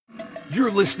You're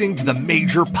listening to the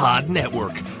Major Pod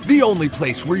Network, the only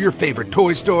place where your favorite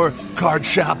toy store, card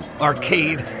shop,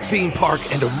 arcade, theme park,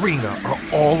 and arena are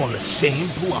all on the same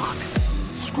block.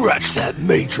 Scratch that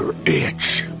major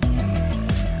itch.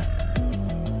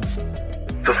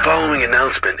 The following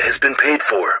announcement has been paid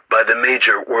for by the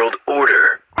Major World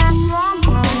Order.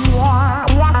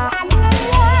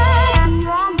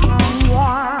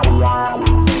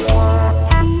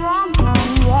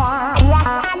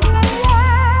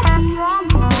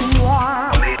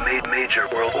 Major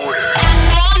World Order.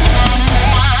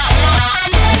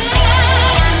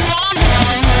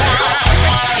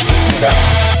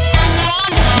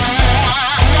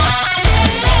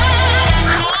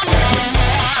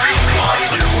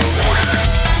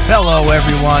 Hello,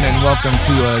 everyone, and welcome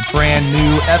to a brand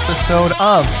new episode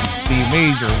of the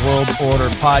Major World Order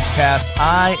podcast.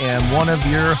 I am one of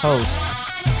your hosts,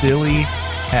 Billy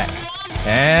Heck,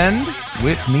 and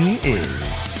with me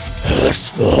is...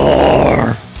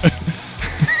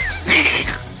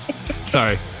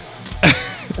 Sorry.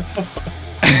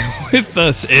 With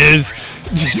us is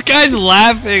this guy's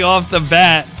laughing off the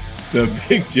bat. The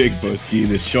big Jake Boski,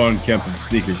 the Sean Kemp of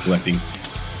sneaker collecting.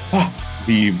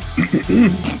 The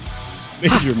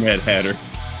Major Mad Hatter,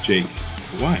 Jake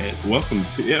Wyatt. Welcome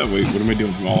to wait, what am I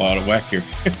doing? I'm all out of whack here.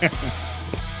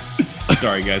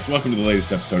 Sorry guys, welcome to the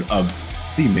latest episode of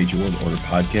the Major World Order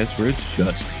podcast, where it's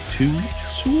just too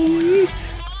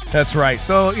sweet. That's right.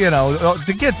 So,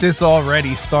 to get this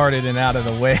already started and out of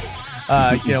the way,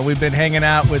 we've been hanging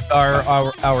out with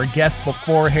our guest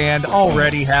beforehand,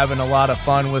 already having a lot of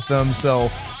fun with them. So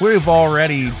we've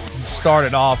already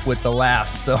started off with the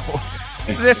laughs. So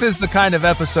this is the kind of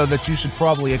episode that you should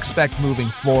probably expect moving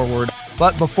forward.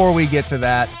 But before we get to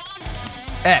that,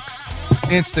 X,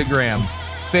 Instagram,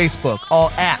 Facebook, all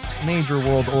at Major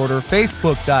World Order,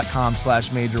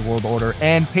 Facebook.com/Major World Order,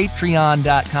 and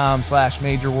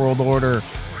Patreon.com/Major World Order,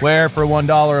 where for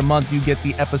 $1 a month you get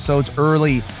the episodes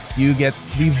early, you get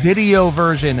the video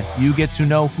version, you get to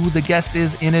know who the guest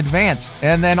is in advance,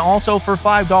 and then also for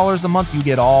 $5 a month you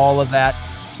get all of that,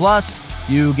 plus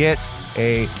you get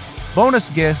a bonus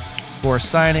gift for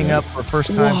signing up for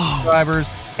first-time subscribers,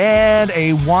 and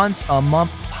a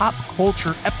once-a-month pop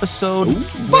culture episode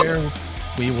where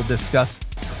we will discuss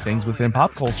things within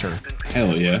pop culture.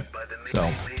 Hell yeah.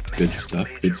 So good stuff.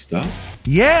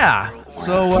 Yeah.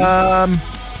 So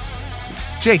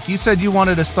Jake, you said you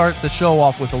wanted to start the show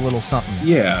off with a little something.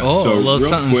 Yeah. Oh, so a little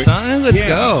something. Let's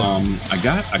go. I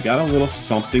got a little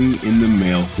something in the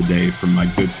mail today from my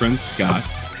good friend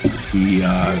Scott. He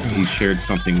shared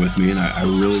something with me, and I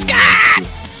really Scott!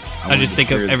 I just think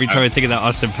of every time I think of that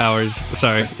Austin Powers.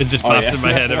 Sorry, it just pops in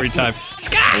my head every time.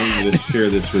 Scott! I wanted to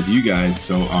share this with you guys.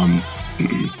 So,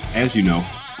 as you know,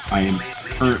 I am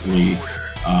currently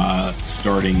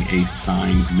starting a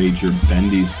signed Major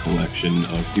Bendy's collection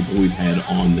of people we've had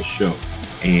on the show.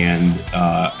 And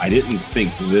I didn't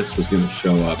think this was going to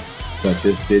show up, but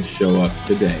this did show up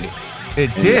today.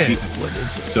 It did.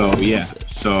 So, yeah.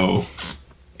 So,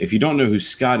 if you don't know who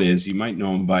Scott is, you might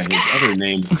know him by his other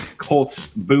name, Colt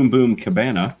Boom Boom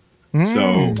Cabana.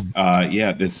 So,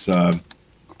 this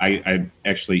I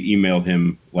actually emailed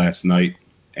him last night,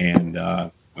 and I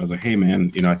was like, "Hey,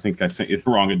 man, I think I sent you the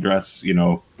wrong address.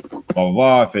 Blah blah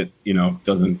blah. If it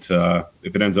doesn't,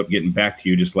 if it ends up getting back to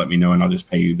you, just let me know, and I'll just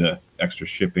pay you the extra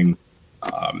shipping.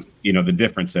 The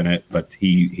difference in it." But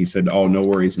he said, "Oh, no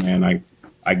worries, man.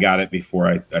 I got it before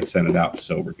I sent it out,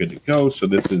 so we're good to go." So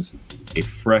this is a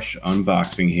fresh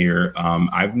unboxing here.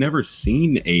 I've never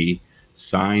seen a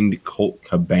signed Colt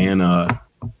Cabana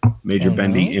Major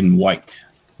Bendy in white.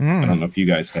 I don't know if you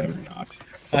guys have or not.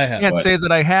 I have. I can't say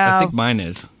that I have. I think mine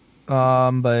is.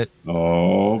 But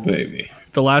oh baby,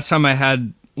 the last time I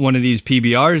had one of these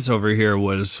PBRs over here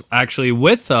was actually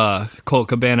with Colt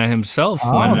Cabana himself.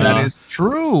 Oh, that is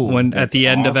true. When at the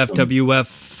end of FWF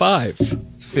 5.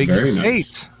 Figure Very eight.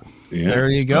 nice. Yeah, there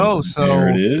you go. So there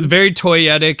it is. Very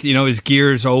toyetic. His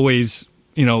gear is always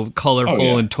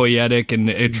colorful and toyetic, and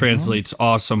it translates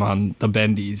awesome on the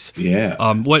bendies. Yeah.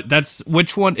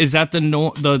 Which one is that? The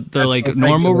like the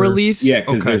normal regular release? Yeah,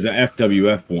 because there's an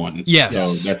FWF one. Yes.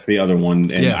 So that's the other one,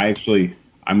 and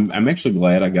I'm actually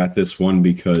glad I got this one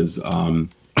because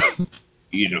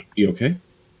you okay?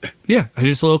 Yeah, I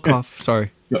just a little cough.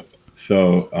 Sorry.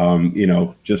 So, I'm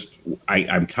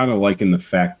kind of liking the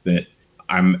fact that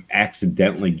I'm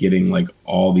accidentally getting like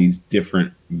all these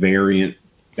different variant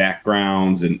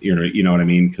backgrounds, and you know what I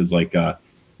mean? Because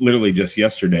literally just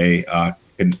yesterday,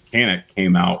 Canik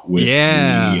came out with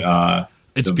the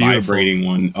vibrating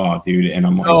one. Oh, dude, and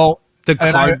I'm like, the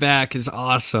card back is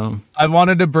awesome. I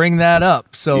wanted to bring that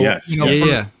up. So yes,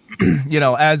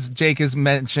 as Jake has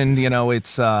mentioned,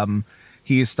 it's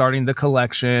he is starting the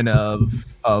collection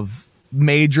of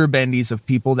major bendies of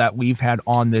people that we've had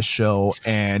on this show.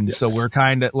 And so we're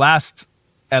kind of, last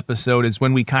episode is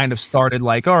when we kind of started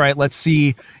like, all right, let's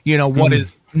see, what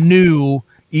is new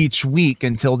each week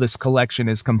until this collection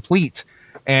is complete.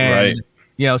 And,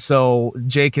 so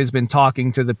Jake has been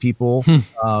talking to the people.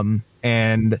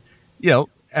 And,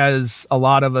 as a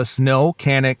lot of us know,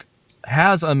 Kanik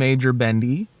has a major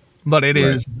bendy, but it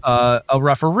is a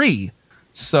referee.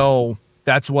 So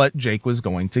that's what Jake was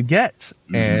going to get.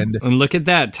 And look at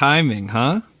that timing,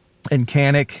 huh? And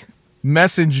Kanik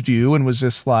messaged you and was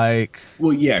just like,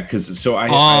 well, yeah, because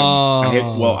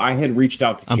I had reached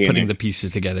out to Kanik. I'm putting the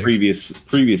pieces together.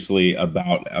 Previously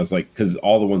about, I was like, because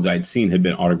all the ones I'd seen had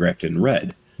been autographed in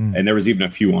red. And there was even a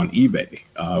few on eBay,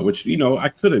 which, I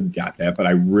could have got that, but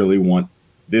I really want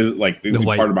this. Like, this is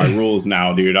part of my rules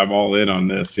now, dude. I'm all in on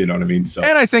this. You know what I mean? So,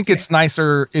 and I think it's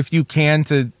nicer if you can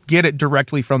to get it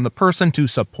directly from the person to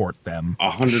support them.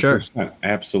 100%.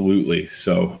 Absolutely.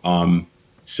 So,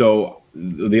 so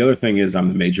the other thing is I'm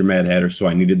the Major Mad Hatter, so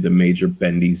I needed the Major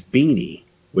Bendy's beanie,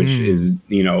 which is,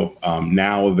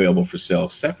 now available for sale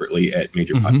separately at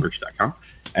majorpodmerch.com.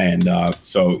 And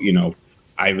so,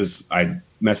 I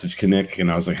messaged Kanik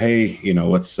and I was like, hey,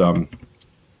 let's go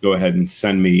ahead and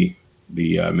send me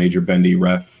the Major Bendy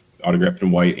ref autographed in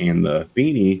white and the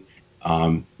beanie,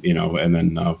 and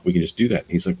then we can just do that. And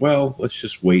he's like, well, let's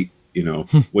just wait,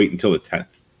 wait until the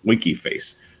 10th. Winky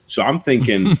face. So I'm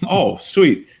thinking, oh,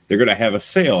 sweet. They're going to have a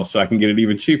sale so I can get it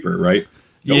even cheaper, right?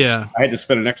 Nope. Yeah. I had to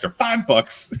spend an extra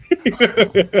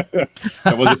 $5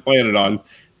 I wasn't planning on.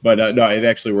 But no, it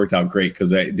actually worked out great because,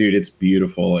 dude, it's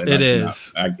beautiful. And it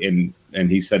is. And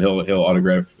he said he'll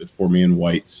autograph it for me in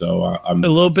white. So I'm a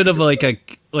little bit of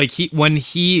when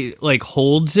he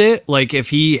holds it, like if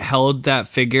he held that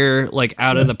figure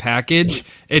out of the package,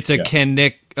 it's a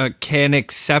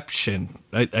can-exception.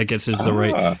 I guess is the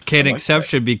right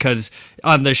can-exception because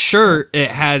on the shirt it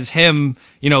has him,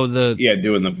 doing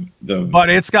the.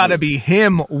 But it's got to be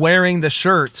him wearing the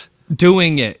shirt.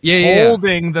 Doing it,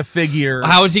 holding the figure.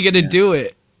 How is he going to do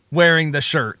it? Wearing the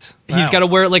shirt. He's got to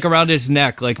wear it around his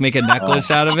neck, make a necklace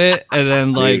out of it, and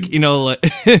then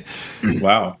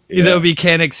wow, that would be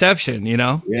can-exception,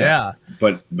 Yeah.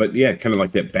 But yeah, kind of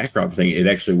like that background thing. It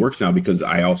actually works now because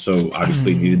I also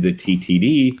obviously needed the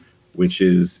TTD, which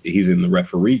is he's in the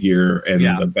referee gear, and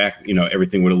the back,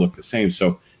 everything would have looked the same.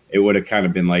 So it would have kind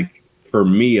of been for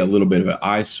me, a little bit of an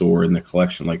eyesore in the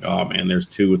collection. Like, oh man, there's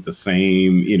two with the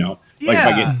same, if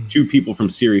I get two people from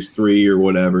series 3 or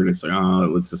whatever, and it's like,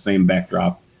 oh, it's the same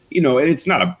backdrop, and it's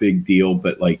not a big deal,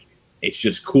 but it's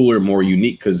just cooler, more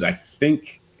unique. Cause I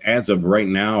think as of right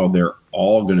now, they're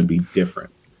all going to be different.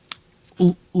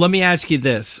 Let me ask you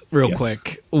this real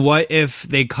quick. What if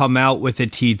they come out with a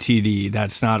TTD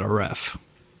that's not a ref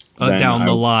down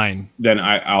the line? Then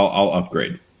I'll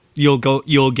upgrade.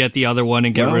 You'll get the other one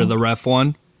and get rid of the ref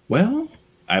one? Well,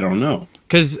 I don't know.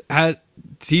 Because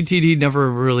TTD never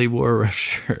really wore a ref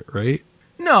shirt, right?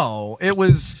 No, it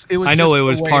was. I know it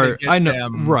was part. I know,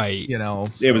 them, right?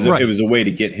 It was a way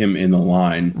to get him in the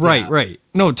line. Right.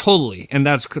 No, totally, and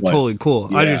that's totally cool.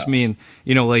 Yeah. I just mean,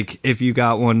 if you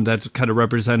got one that's kind of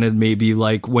represented, maybe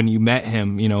when you met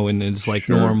him, in his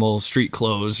normal street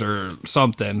clothes or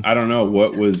something. I don't know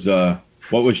what was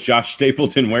Josh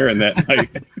Stapleton wearing that night.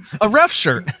 A ref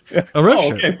shirt. A ref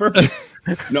shirt. Okay,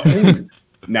 perfect. No,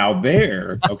 now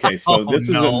there. Okay, so this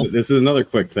is another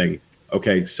quick thing.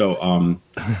 Okay, so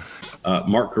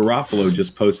Mark Garofalo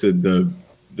just posted the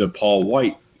Paul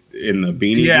White in the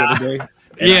beanie the other day.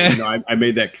 And I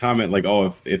made that comment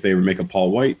if they would make a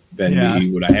Paul White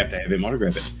bendy, would I have to have him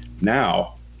autograph it?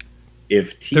 Now,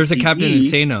 if TTD, there's a Captain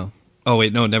Insano. Oh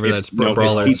wait, no, never. That's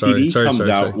Brawler. If TTD comes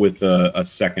out with a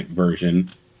second version,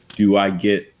 do I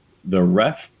get the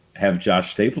ref have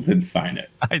Josh Stapleton sign it?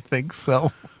 I think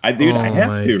so. I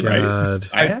have to, God.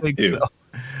 Right? I think to. so.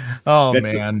 Oh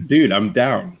man, dude, I'm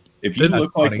down. If you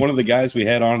look like one of the guys we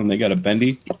had on and they got a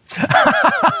bendy,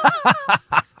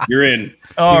 you're in.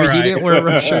 All right. He didn't wear a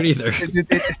ref shirt either.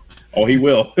 Oh, he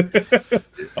will.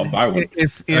 I'll buy one.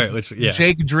 If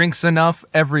Jake drinks enough,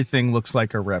 everything looks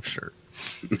like a ref shirt.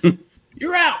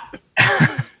 You're out.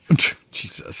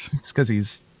 Jesus. It's because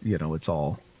he's, it's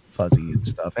all fuzzy and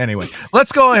stuff. Anyway,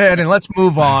 let's go ahead and let's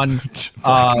move on.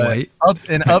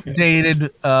 An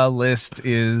updated list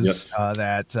is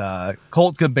that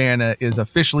Colt Cabana is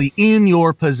officially in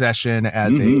your possession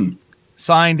as a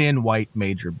signed-in white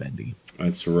Major Bendy.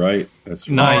 That's right. Nice.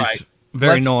 Right.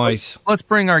 Very nice. Let's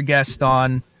bring our guest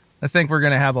on. I think we're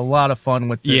going to have a lot of fun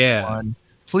with this one.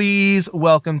 Please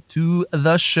welcome to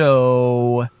the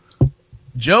show,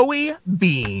 Joey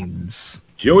Beans.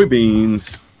 Joey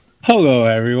Beans. Hello,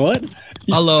 everyone.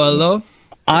 Hello.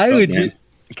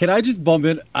 Can I just bump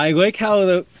in? I like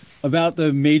how about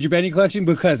the Major Benny collection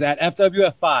because at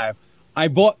FWF5, I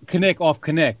bought Kinnick off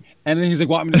Kinnick, and then he's like,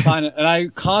 "Want me to sign it?" And I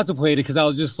contemplated because I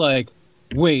was just like,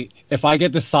 "Wait, if I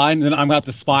get the sign, then I'm got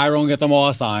the Spiral and get them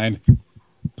all signed."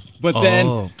 But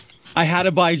then I had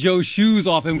to buy Joe's shoes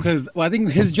off him because I think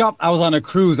his job. I was on a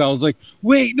cruise. I was like,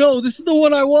 "Wait, no, this is the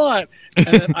one I want." And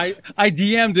then I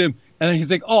DM'd him, and then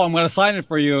he's like, "Oh, I'm gonna sign it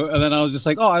for you." And then I was just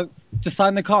like, "Oh, I just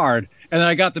sign the card." And then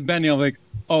I got the Benny. I'm like,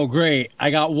 "Oh, great,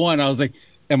 I got one." I was like,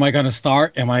 Am I gonna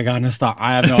start? I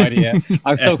have no idea.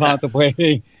 I'm still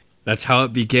contemplating. That's how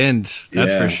it begins.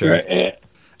 That's for sure. Right.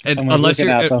 And unless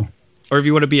you're, or if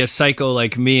you want to be a psycho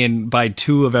like me and buy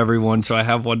two of everyone, so I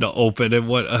have one to open. And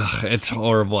it's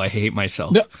horrible. I hate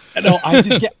myself. No, I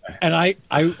just get, and I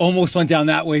almost went down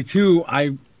that way too.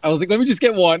 I was like, let me just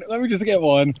get one.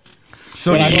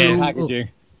 So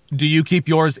do you keep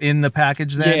yours in the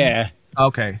package then? Yeah.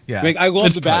 Okay. Yeah. Like I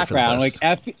love the background. Like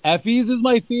Effie's is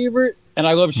my favorite. And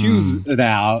I love shoes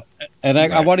now. And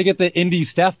I want to get the indie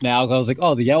Steph now because I was like,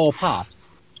 oh, the yellow pops.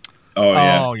 Oh,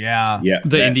 yeah. Oh, yeah. Yeah.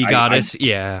 The indie goddess.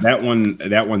 Yeah. That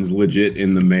one's legit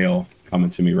in the mail coming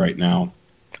to me right now.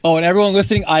 Oh, and everyone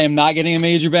listening, I am not getting a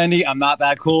Major Bendy. I'm not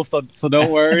that cool, so don't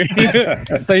worry.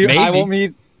 I won't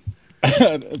need...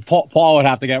 Paul would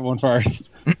have to get one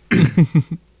first.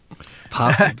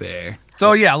 Papa Bear.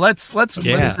 So, yeah, let's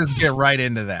just get right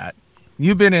into that.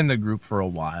 You've been in the group for a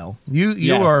while.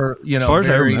 You are, as far as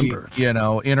very, I remember,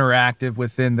 interactive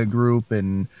within the group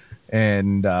and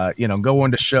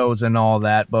going to shows and all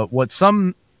that. But what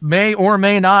some may or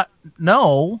may not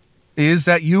know is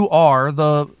that you are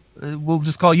we'll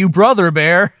just call you Brother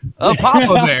Bear,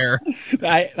 Papa Bear.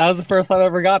 That was the first time I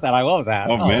ever got that. I love that.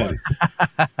 Oh. Man.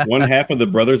 One half of the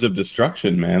Brothers of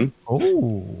Destruction, man.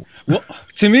 Oh. Well,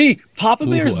 to me, Papa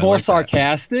Bear is more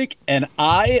sarcastic, and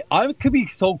I could be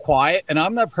so quiet, and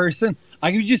I'm that person.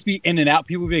 I could just be in and out.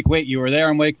 People be like, "Wait, you were there?"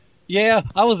 I'm like, "Yeah,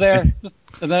 I was there,"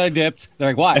 and then I dipped. They're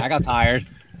like, "Why?" I got tired.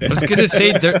 I was gonna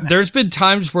say there's been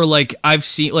times where like I've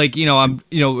seen I'm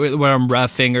when I'm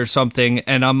reffing or something,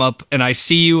 and I'm up and I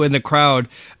see you in the crowd,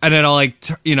 and then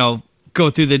I'll go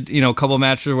through the couple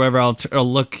matches or whatever. I'll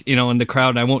look in the crowd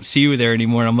and I won't see you there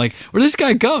anymore. And I'm like, where'd this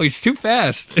guy go? He's too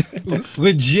fast.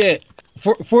 Legit.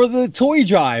 For the toy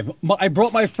drive, I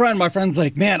brought my friend. My friend's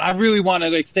like, man, I really want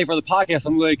to stay for the podcast.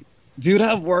 I'm like, dude, I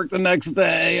have work the next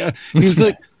day. He's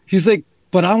like,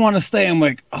 but I want to stay. I'm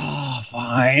like, oh,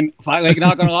 fine.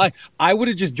 Not gonna lie, I would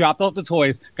have just dropped off the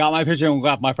toys, got my picture, and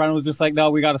left. My friend was just like, no,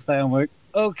 we got to stay. I'm like,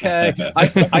 okay.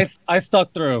 I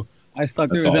stuck through. That's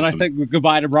and then awesome. I said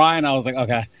goodbye to Brian. I was like,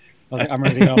 okay. I'm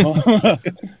ready to go home.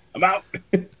 I'm out.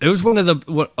 It was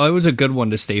it was a good one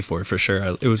to stay for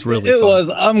sure. It was really fun. It was.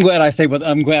 I'm glad I stayed, but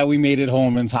I'm glad we made it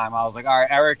home in time. I was like, all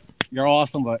right, Eric, you're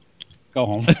awesome, but go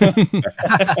home.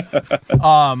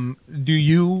 Do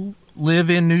you live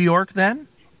in New York then?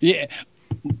 Yeah.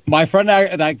 My friend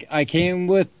I came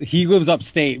with, he lives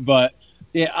upstate, but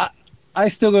yeah, I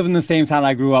still live in the same town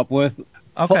I grew up with.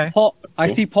 Okay. Paul, I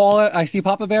see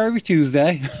Papa Bear every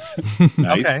Tuesday.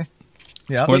 Nice. Okay.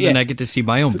 Yeah. More than I get to see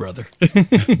my own brother.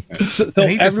 So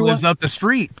he just lives up the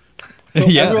street. So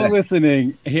everyone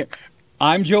listening here,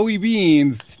 I'm Joey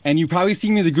Beans, and you probably see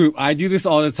me in the group. I do this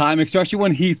all the time, especially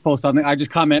when he's posts something. I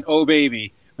just comment, "Oh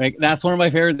baby," like that's one of my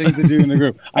favorite things to do in the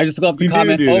group. I just love to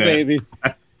comment, "Oh baby."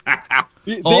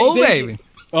 Baby.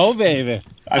 Oh baby.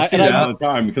 I've seen it all the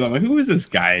time because I'm like, who is this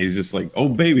guy? He's just like, oh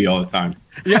baby, all the time.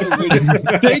 Yeah,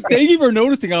 thank you for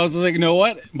noticing. I was like, you know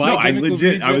what? I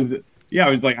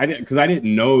was like, I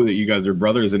didn't know that you guys are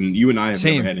brothers, and you and I have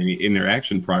never had any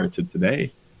interaction prior to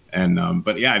today. And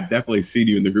but yeah, I've definitely seen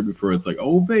you in the group before. It's like,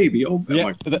 oh baby, oh baby. Yeah,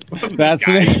 like, what's up with this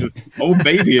guy? He's just oh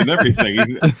baby and everything.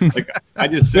 He's like, I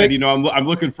just said, I'm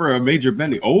looking for a Major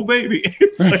Bendy. Oh baby.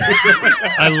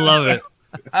 I love it.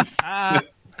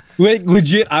 Like,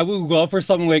 legit, I would love for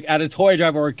something like at a toy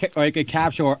drive or like a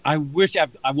capture. Or I wish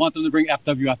I want them to bring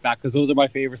FWF back because those are my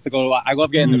favorites to go to. I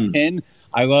love getting the pin.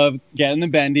 I love getting the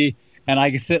bendy, and I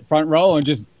can sit front row and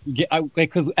just get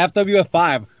because FWF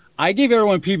 5. I gave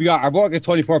everyone PBR. I bought like a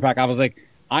 24 pack. I was like,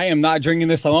 I am not drinking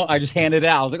this alone. I just handed it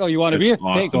out. I was like, oh, you want a beer?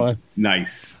 Awesome. Take one.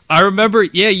 Nice. I remember,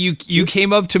 you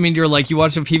came up to me and you're like, you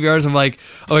want some PBRs? I'm like,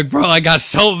 bro, I got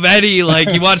so many.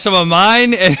 Like, you want some of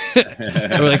mine? And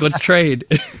we're like, let's trade.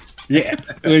 Yeah,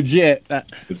 legit.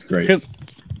 It's great. Because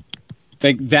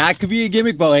that could be a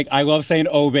gimmick, but I love saying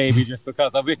 "oh baby" just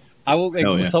because I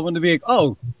will someone to be like,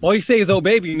 "Oh, all you say is "oh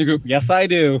baby" in the group." Yes, I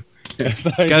do.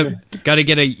 Got to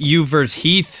get a you versus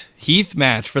Heath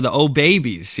match for the old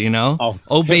babies, you know?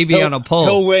 Old baby on a pole.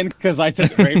 He'll win because I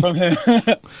took it away from him.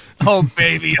 Old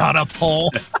baby on a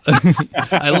pole.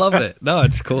 I love it. No,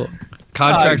 it's cool.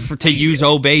 Contract to use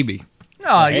old baby.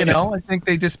 No, you know, I think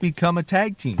they just become a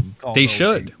tag team. They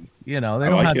should. Baby. You know, they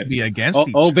don't have to be against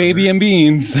each other. Oh, baby and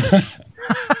beans.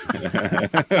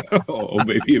 Oh,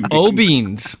 baby and beans. Oh,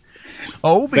 beans.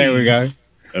 Oh, beans. There we go.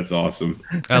 That's awesome.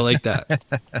 I like that.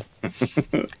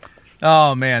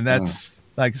 Oh man, that's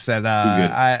like I said.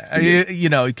 You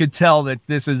know, you could tell that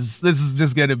this is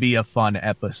just going to be a fun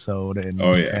episode,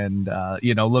 and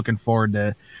you know, looking forward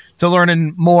to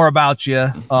learning more about you.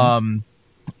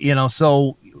 You know,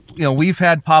 so you know, we've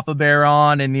had Papa Bear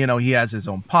on, and you know, he has his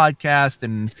own podcast,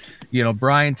 and you know,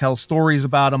 Brian tells stories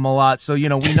about him a lot. So you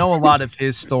know, we know a lot of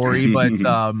his story, but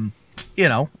you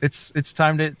know, it's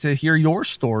time to hear your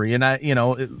story. And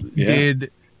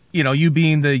did you know, you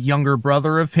being the younger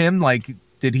brother of him, like,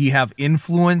 did he have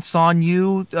influence on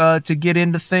you to get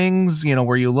into things? You know,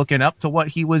 were you looking up to what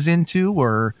he was into,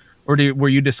 or were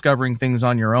you discovering things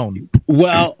on your own?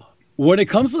 Well, when it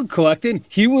comes to collecting,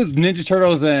 he was Ninja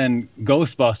Turtles and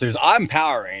Ghostbusters. I'm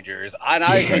Power Rangers, and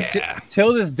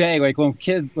till this day, like when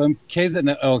kids,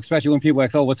 especially when people are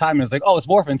like, "Oh, what time is it?" It's like, "Oh, it's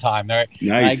morphin' time." They're like,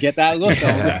 nice. I get that look.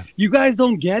 Like, you guys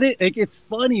don't get it. Like, it's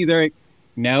funny. They're like,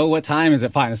 "No, what time is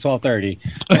it?" Fine, it's 12:30.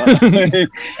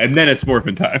 And then it's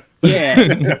morphin' time.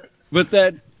 Yeah, but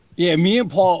me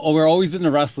and Paul were always in the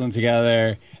wrestling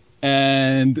together,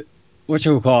 and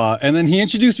and then he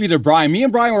introduced me to Brian. Me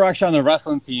and Brian were actually on the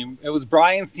wrestling team. It was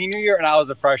Brian's senior year, and I was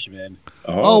a freshman.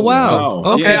 Oh wow!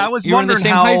 Okay, I was you were in the wondering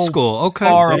same how high school. Okay,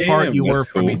 far apart you were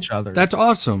cool. from each other. That's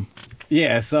awesome.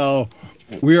 Yeah, so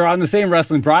we were on the same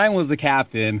wrestling. Brian was the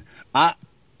captain. I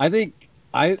think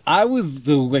I was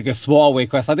like a small weight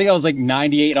class. I think I was like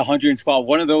 98, 112,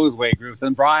 one of those weight groups.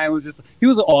 And Brian was he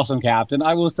was an awesome captain.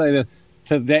 I will say that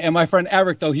today. And my friend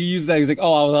Eric, though, he used that. He's like,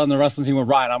 "Oh, I was on the wrestling team with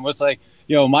Brian." I'm just like,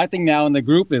 yo, my thing now in the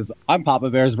group is I'm Papa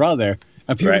Bear's brother.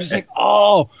 And people are just like,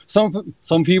 oh,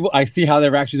 some people, I see how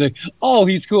their reactions like, oh,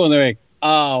 he's cool. And they're like,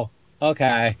 oh,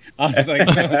 okay. I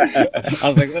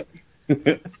was like,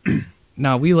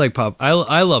 No, we like Papa.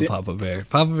 I love Papa Bear.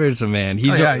 Papa Bear's a man.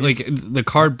 He's like, the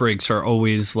card breaks are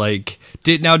always like,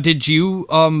 did you,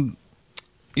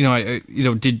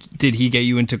 did he get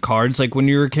you into cards like when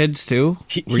you were kids too?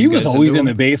 He was always in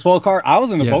the baseball card. I was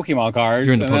in the Pokemon cards.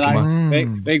 You're in the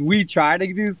Pokemon. Like we tried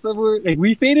to do similar. Like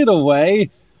we faded away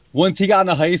once he got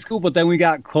into high school, but then we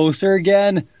got closer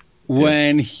again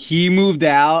when he moved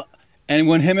out and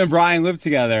when him and Brian lived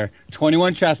together.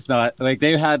 21 Chestnut. Like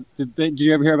they had. Did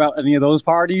you ever hear about any of those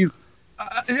parties?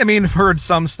 I mean, I've heard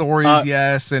some stories,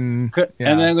 yes, and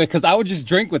then because I would just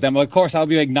drink with them. Of course, I would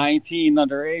be like 19,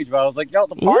 underage, but I was like, "Yo,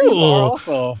 the parties are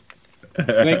also."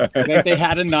 like they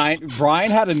had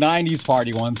Brian had a 90s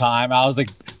party one time. I was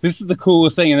like, "This is the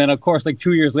coolest thing." And then, of course, like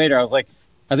 2 years later, I was like,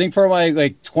 I think for my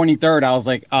like 23rd, I was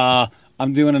like,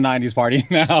 I'm doing a 90s party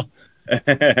now.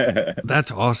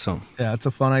 That's awesome. Yeah, it's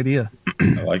a fun idea.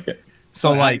 I like it.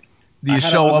 So, like, do you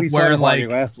show up wearing like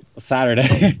last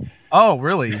Saturday? Oh,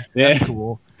 really? Yeah. That's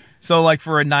cool. So, like,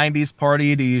 for a 90s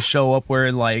party, do you show up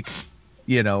wearing, like,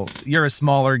 you know, you're a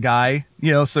smaller guy,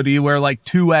 you know, so do you wear, like,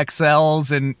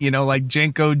 2XLs and, you know, like,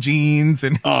 Jenko jeans?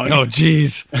 And oh,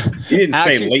 jeez. You didn't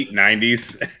say late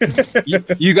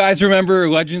 90s. you guys remember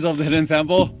Legends of the Hidden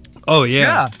Temple? Oh,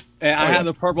 yeah. And I had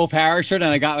the purple parachute,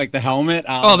 and I got, like, the helmet.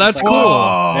 Oh, that's cool.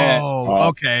 Oh,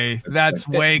 okay. That's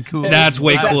way cool. That's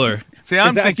way cooler. See,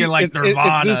 I'm thinking, like,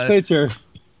 Nirvana. It's this picture.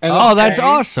 And that's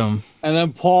awesome. And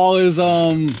then Paul is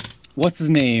what's his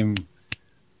name?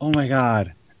 Oh my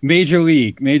God, Major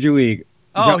League.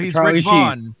 Oh, he's Charlie Rick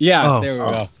Vaughn. Yeah, there we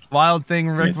go. Wild Thing,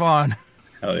 Rick Vaughn.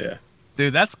 Hell yeah,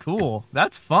 dude, that's cool.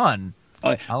 That's fun.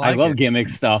 I love gimmick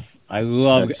stuff. I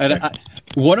love.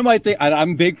 One of my things.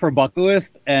 I'm big for bucket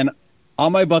list, and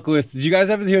on my bucket list, did you guys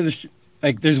ever hear the?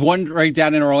 Like, there's one right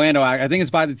down in Orlando. I think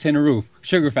it's by the Tin Roof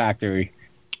Sugar Factory.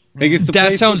 Like, it's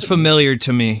that sounds familiar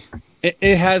to me.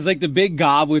 It has like the big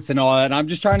goblets and all that. And I'm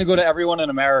just trying to go to everyone in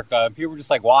America. And people were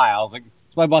just like, why? I was like,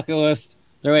 it's my bucket list.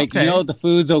 They're like, you know, the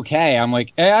food's okay. I'm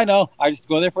like, hey, I know. I just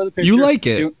go there for the picture. You like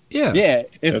it. Yeah. Yeah.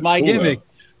 It's That's my cool, gimmick. Though.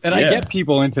 And I get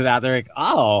people into that. They're like,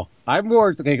 oh, I'm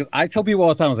more okay. Cause I tell people all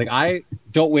the time, I was like, I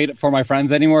don't wait for my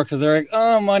friends anymore because they're like,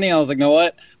 oh, money. I was like, you know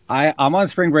what? I'm on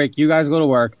spring break. You guys go to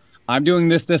work. I'm doing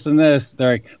this, this, and this.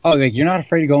 They're like, oh, like, you're not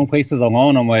afraid of going places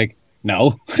alone. I'm like,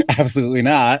 no, absolutely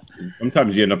not.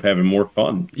 Sometimes you end up having more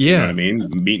fun. Yeah. You know what I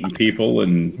mean? Meeting people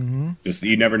and just,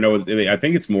 you never know. I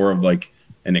think it's more of like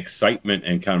an excitement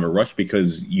and kind of a rush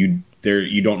because you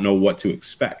don't know what to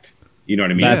expect. You know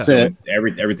what I mean? That's so it.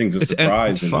 Everything's a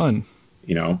surprise. It's fun.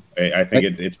 You know, I think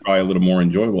it's probably a little more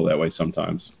enjoyable that way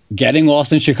sometimes. Getting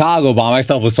lost in Chicago by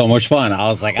myself was so much fun. I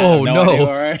was like, I have no idea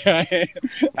where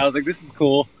I was like, this is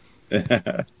cool.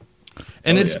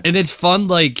 And it's fun,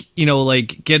 like, you know,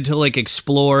 like get to like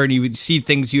explore and you would see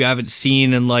things you haven't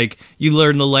seen and like you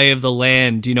learn the lay of the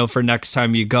land, you know, for next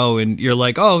time you go and you're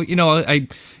like, oh, you know,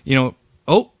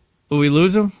 will we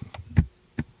lose him?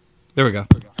 There we go.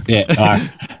 Yeah.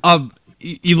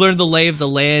 You learn the lay of the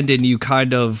land and you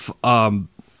kind of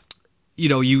you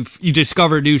know, you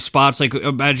discover new spots. Like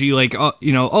imagine you like,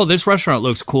 this restaurant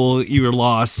looks cool. You were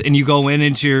lost, and you go in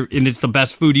and it's the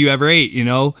best food you ever ate. You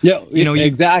know,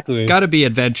 exactly. Got to be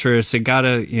adventurous and got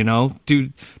to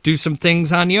do some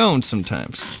things on your own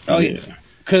sometimes. Oh yeah,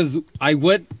 because I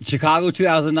went Chicago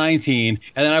 2019,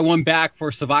 and then I went back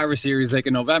for Survivor Series like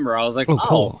in November. I was like,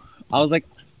 cool. I was like,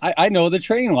 I know the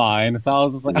train line, so I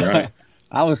was just like, right.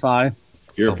 I was fine.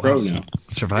 You're a pro now.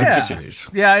 Survivor Series.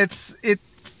 Yeah,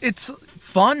 it's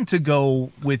fun to go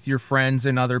with your friends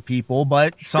and other people,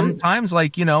 but sometimes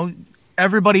like,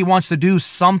 everybody wants to do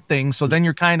something, so then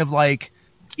you're kind of like,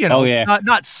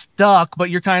 not stuck, but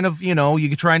you're kind of,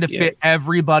 you're trying to fit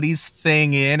everybody's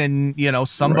thing in, and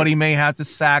somebody may have to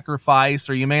sacrifice,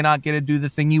 or you may not get to do the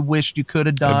thing you wished you could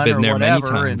have done. I've been or there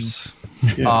whatever, many times.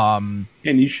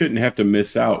 And you shouldn't have to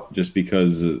miss out just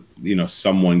because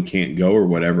someone can't go or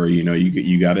whatever.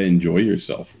 You got to enjoy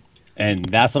yourself. And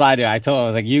that's what I do. I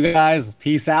was like, you guys,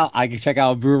 peace out. I can check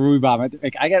out Brewery Bomb.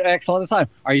 Like, I get X all the time.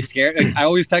 Are you scared? Like, I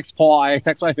always text Paul. I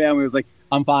text my family. I was like,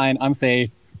 I'm fine. I'm safe.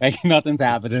 Like, nothing's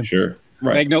happening. Sure.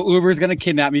 Right. Like, no Uber's going to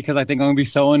kidnap me because I think I'm going to be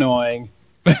so annoying.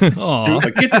 Like,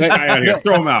 get this guy out of here.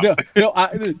 Throw him out.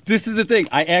 This is the thing.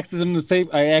 I asked them the same.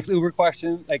 I asked Uber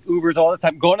questions, like Ubers all the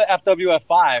time. Going to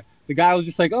FWF5, the guy was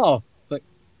just like, oh, it's like,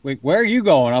 wait, where are you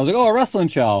going? I was like, oh, a wrestling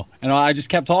show. And I just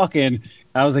kept talking.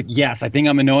 I was like, yes, I think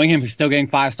I'm annoying him. He's still getting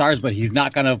 5 stars, but he's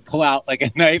not going to pull out like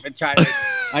a knife and try to.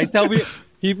 I tell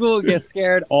people get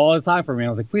scared all the time for me. I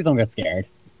was like, please don't get scared.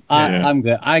 I'm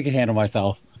good. I can handle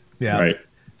myself. Yeah. Right.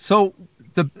 So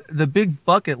the big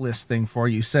bucket list thing for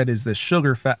you said is the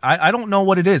sugar fat. I don't know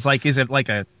what it is. Like, is it like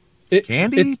a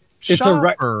candy shop? It's a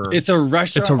restaurant.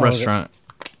 It's a restaurant.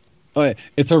 Okay.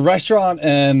 It's a restaurant,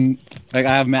 and like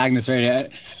I have Magnus right here.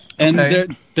 And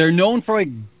they're known for like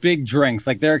big drinks.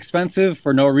 Like they're expensive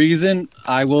for no reason.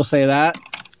 I will say that,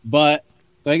 but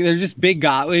like they're just big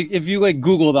guys. Like if you like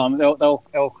Google them, it'll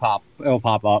pop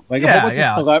up. Like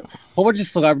a whole bunch of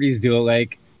celebrities do it.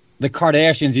 Like the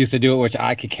Kardashians used to do it, which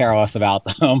I could care less about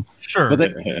them. Sure,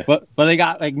 but they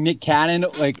got like Nick Cannon.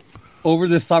 Like over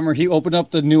the summer, he opened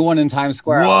up the new one in Times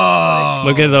Square. Whoa!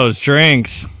 Look at those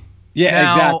drinks. Yeah,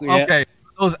 now, exactly. Okay. Yeah.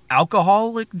 Those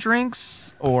alcoholic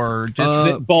drinks or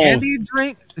just both. candy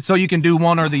drink? So you can do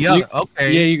one or the other.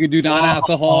 Okay. Yeah, you could do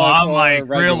non-alcoholic. I'm like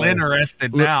real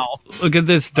interested now. Look at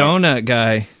this donut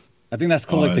guy. I think that's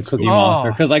called like the Cookie cool.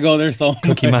 Monster because I go there so much.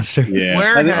 Cookie Monster. Yeah.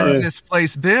 Where has this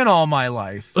place been all my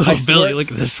life? Oh, Billy,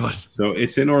 look at this one. So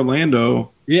it's in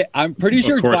Orlando. Yeah, I'm pretty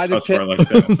sure Of course, it's by the like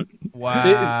that. Wow. It's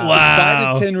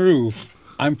by the Tin Roof.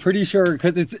 I'm pretty sure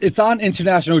because it's on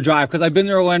International Drive because I've been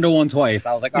to Orlando one twice.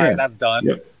 I was like, all right, that's done.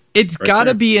 Yep. It's Right got to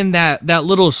there. be in that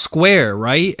little square,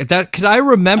 right? That because I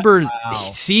remember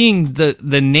seeing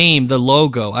the name, the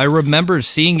logo. I remember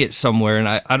seeing it somewhere, and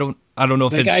I don't know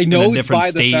if Like, it's I in know a it's different by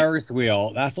state. the Ferris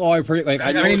wheel. That's all I pretty like.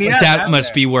 I know I mean, it's yeah, like- That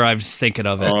must be where I was thinking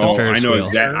of it. the Oh, I Ferris know wheel.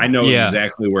 exactly.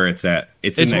 exactly where it's at.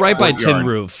 It's in that right by courtyard. Tin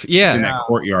Roof. It's in Yeah, that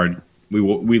courtyard.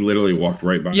 We literally walked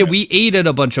right by. yeah. it. We ate at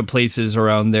a bunch of places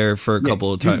around there for a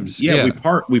couple of Dude, times. Yeah,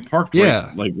 we parked. Yeah.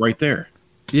 right there.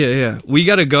 Yeah. We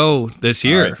got to go this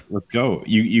year. All right, let's go.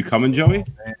 You coming, Joey?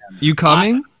 You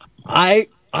coming? I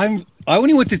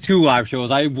only went to 2 live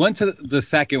shows. I went to the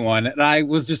second one, and I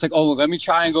was just like, oh, let me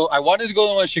try and go. I wanted to go to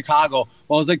the one in Chicago.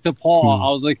 But I was like to Paul,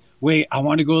 I was like, wait, I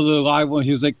want to go to the live one.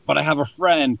 He was like, but I have a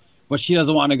friend, but she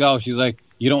doesn't want to go. She's like,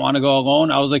 you don't want to go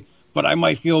alone? I was like, but I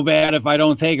might feel bad if I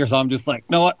don't take her. So I'm just like,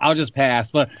 no, what? I'll just pass.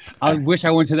 But I wish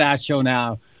I went to that show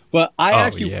now. But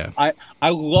I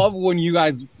love when you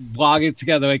guys vlog it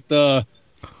together, like the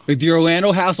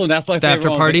Orlando house one. That's my The favorite after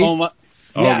one. party? Like,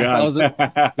 yes, God. I was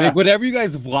like, whenever you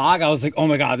guys vlog, I was like, oh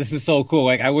my god, this is so cool.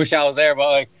 Like, I wish I was there,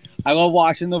 but like, I love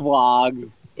watching the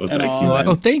vlogs. Well, and thank all you. that.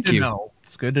 Oh, thank Good to you. know.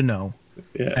 It's good to know.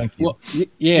 Yeah, Thank you. Well,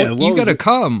 yeah, Well, what you was got to it?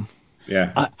 come.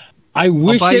 yeah. I I'll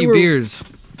wish buy they you were. beers.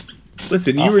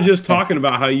 Listen, you were just talking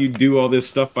about how you do all this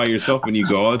stuff by yourself when you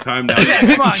go all the time. Now,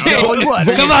 Come on,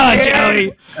 Joey. Come on,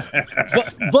 Joey.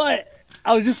 But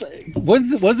I was just, what's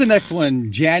the next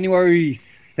one? January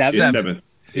 7th. 7th.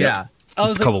 Yeah. I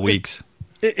was It's a couple weeks.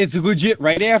 It's legit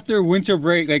right after winter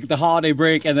break, like the holiday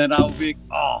break, and then I'll be,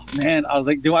 oh man, I was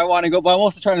like, do I want to go? But I'm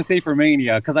also trying to save for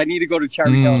Mania because I need to go to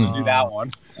Cherry Hill to do that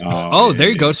one. Oh, there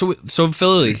you go. So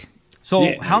Philly.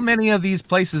 So how many of these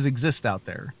places exist out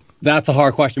there? That's a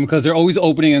hard question because they're always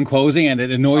opening and closing, and it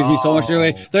annoys me so much.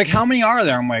 They're like, how many are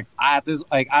there? I'm like, I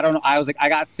don't know. I was like, I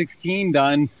got 16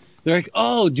 done. They're like,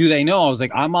 oh, do they know? I was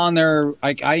like, I'm on their,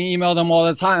 like, I email them all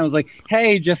the time. I was like,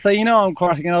 hey, just so you know, I'm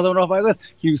crossing another one off my list.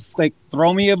 You like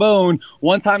throw me a bone.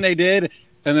 One time they did,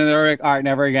 and then they were like, all right,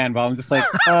 never again. But I'm just like,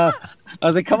 I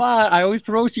was like, come on, I always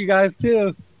promote you guys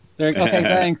too. They're like, okay,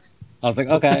 thanks. I was like,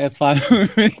 okay, it's fine.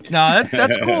 No,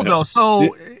 that's cool though.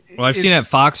 So, well, I've seen it at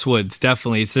Foxwoods,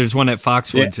 definitely. So there's one at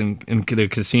Foxwoods in the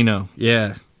casino.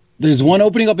 Yeah. There's one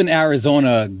opening up in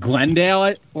Arizona,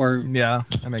 Glendale, or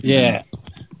that makes sense.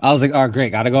 I was like, oh,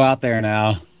 great, got to go out there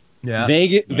now. Yeah.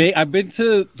 Vegas. I've been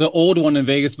to the old one in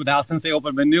Vegas, but now since they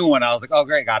opened a new one, I was like, oh,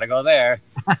 great, got to go there.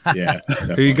 Yeah.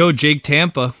 Here you go, Jake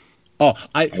Tampa.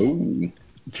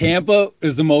 Tampa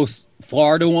is the most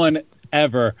Florida one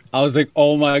ever. I was like,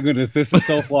 oh my goodness, this is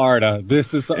so Florida.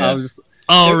 This is. I was.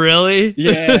 Oh, really?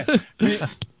 Yeah.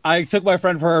 I took my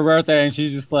friend for her birthday, and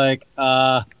she's just like,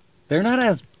 they're not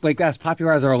as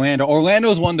popular as Orlando.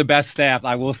 Orlando's one of the best staffed.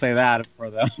 I will say that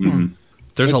for them. Mm-hmm.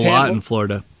 There's a lot in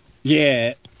Florida.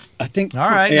 Yeah, I think. All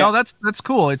right, no, that's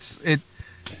cool. It's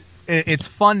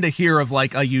fun to hear of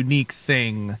like a unique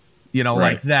thing,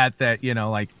 like that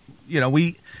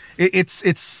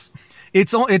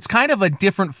it's kind of a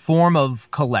different form of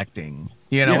collecting.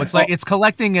 It's like it's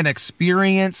collecting an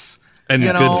experience and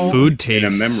good food taste,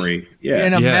 in a memory. Yeah,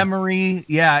 in a memory.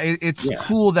 Yeah, it's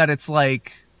cool that it's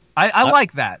like. I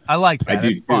like that. I like that. I do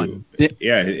it's too. Fun.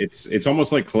 Yeah, it's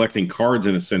almost like collecting cards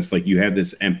in a sense. Like you have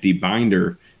this empty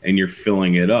binder and you're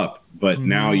filling it up, but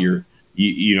now you're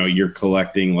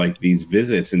collecting like these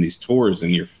visits and these tours,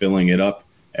 and you're filling it up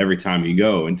every time you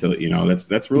go until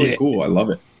that's really cool. I love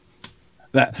it.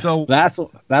 That's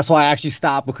why I actually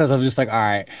stopped, because I'm just like, all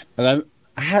right.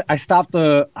 I stopped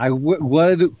I would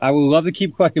love to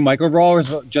keep collecting micro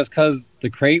brawlers just because the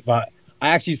crate, but I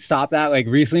actually stopped that like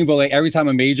recently. But like every time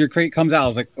a major crate comes out, I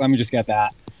was like, let me just get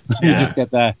that. Let me just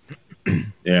get that.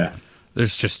 Yeah.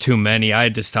 There's just too many. I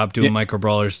had to stop doing micro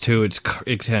brawlers too. It's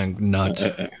kind of nuts.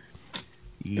 It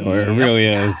really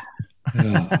is.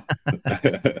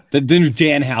 The new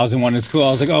Danhausen one is cool.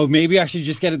 I was like, oh, maybe I should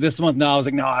just get it this month. No, I was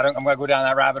like, no, I'm gonna go down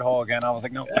that rabbit hole again. I was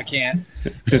like, no, I can't.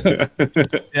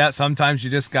 Yeah, sometimes you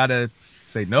just gotta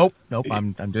say nope.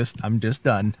 I'm just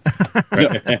done.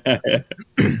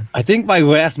 I think my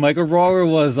last micro brawler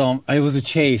was it was a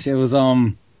chase. It was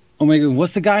oh my god,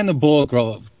 what's the guy in the Bullet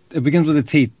Girl? It begins with a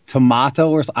T. Tomato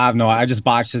or I have no. I just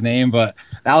botched his name, but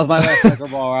that was my last micro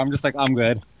brawler. I'm just like, I'm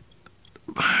good.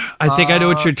 I think I know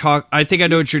what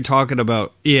you're talking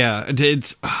about. Yeah,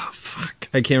 it's fuck.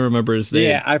 I can't remember his name.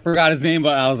 Yeah, I forgot his name,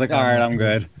 but I was like, all right, I'm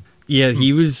good. Yeah,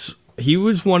 he was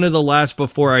one of the last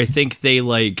before I think they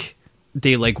went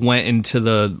into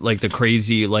the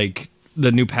crazy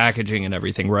the new packaging and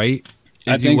everything, right?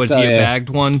 Was he a bagged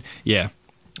one? Yeah.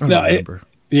 I don't remember.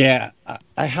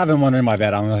 I have him under my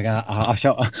bed. I'm like, I'll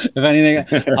show. If anything,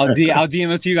 I'll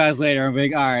DM it to you guys later. I'm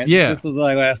like, all right, this was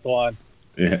my last one.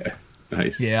 Yeah.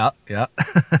 Nice. Yeah.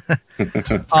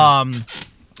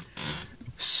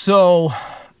 So,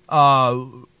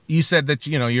 you said that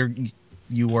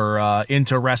you were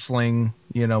into wrestling,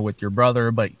 with your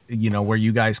brother, but where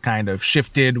you guys kind of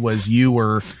shifted was you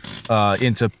were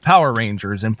into Power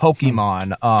Rangers and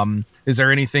Pokemon. Is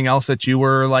there anything else that you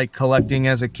were like collecting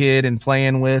as a kid and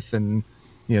playing with, and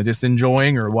just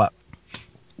enjoying, or what?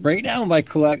 Right now,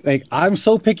 I'm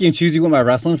so picky and choosy with my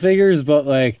wrestling figures,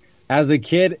 but as a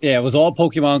kid, it was all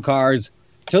Pokemon cards.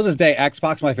 Till this day,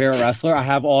 Xbox, my favorite wrestler. I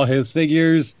have all his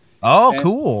figures. Oh,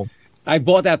 cool. I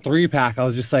bought that 3-pack. I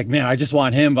was just like, man, I just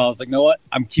want him. But I was like, you know what?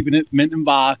 I'm keeping it mint in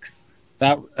box.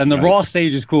 The Raw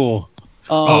stage is cool.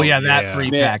 That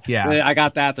 3-pack, yeah. I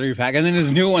got that 3-pack. And then this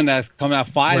new one that's coming out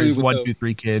finally. Where's 1, 2,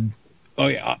 3 kid? Oh,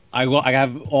 yeah. I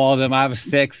have all of them. I have a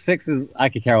 6. 6 is, I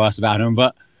could care less about him,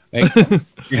 but.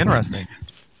 Interesting.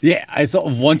 Yeah, I saw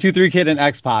 1, 2, 3 kid and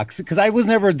Xbox because I was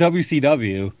never a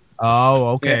WCW. Oh,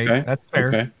 okay. That's fair.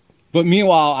 Okay. But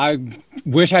meanwhile, I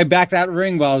wish I backed that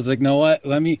ring, but I was like, know what?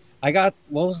 What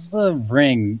was the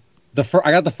ring? I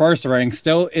got the first ring.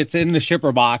 Still, it's in the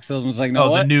shipper box. So I was like,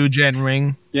 the new gen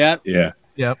ring. Yep. Yeah.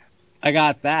 Yep. I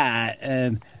got that,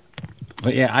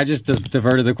 but yeah, I just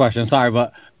diverted the question. Sorry,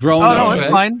 but growing up, no, it's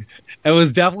fine. It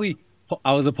was definitely.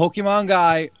 I was a Pokemon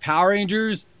guy, Power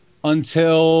Rangers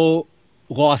until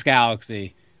Lost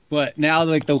Galaxy, but now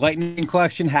the Lightning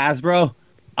collection, Hasbro,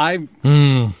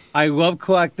 I love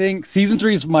collecting. Season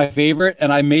 3 is my favorite,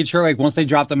 and I made sure like once they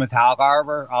dropped the Metallic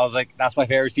Arbor, I was like, that's my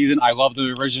favorite season. I love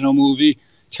the original movie,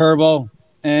 Turbo,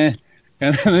 and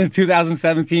then the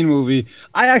 2017 movie.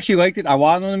 I actually liked it. I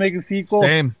wanted them to make a sequel.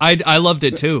 Same. I loved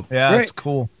it too. Yeah, Right. it's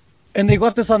cool. And they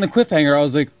left us on the cliffhanger. I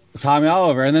was like, Tommy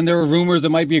Oliver. And then there were rumors it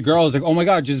might be a girl. I was like, oh my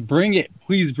God, just bring it.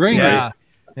 Please bring it.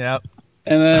 Yeah.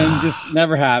 And then just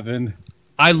never happened.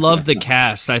 I love the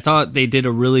cast. I thought they did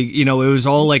a really, it was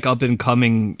all like up and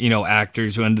coming,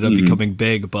 actors who ended up becoming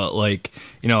big. But like,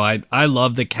 I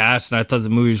love the cast, and I thought the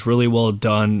movie was really well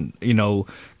done.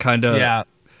 Kind of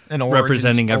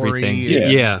representing story. everything. Yeah.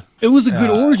 Yeah. It was a good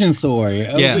origin story.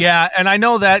 Yeah, and I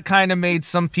know that kind of made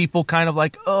some people kind of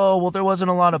like, oh, well, there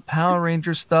wasn't a lot of Power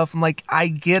Ranger stuff. I'm like, I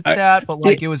get that, but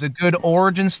like, it was a good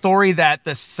origin story that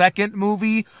the second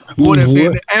movie would have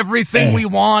been everything we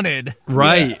wanted.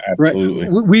 Right. Yeah, absolutely.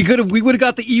 Right. We would have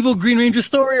got the evil Green Ranger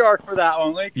story arc for that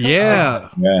one. Like, Yeah.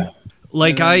 Yeah.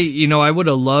 Like I would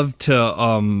have loved to,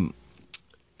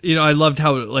 I loved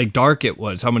how like dark it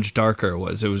was, how much darker it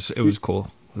was. It was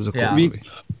cool. It was a cool movie.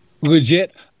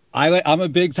 Legit. I'm a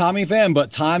big Tommy fan,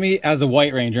 but Tommy as a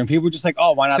White Ranger, and people were just like,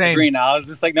 oh, why not the green? I was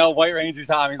just like, no, White Ranger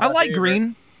Tommy's I my like favorite.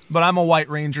 green, but I'm a White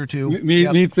Ranger too.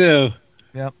 Me too.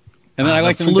 Yep. And then I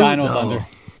like them in Dino Thunder.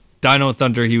 Dino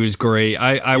Thunder, he was great.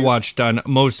 I watched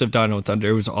most of Dino Thunder.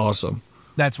 It was awesome.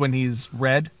 That's when he's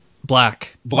red?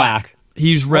 Black.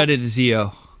 He's red at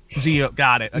Zeo. Zeo,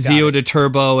 got it. Zeo to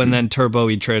Turbo, and then Turbo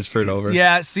he transferred over.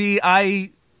 Yeah, see,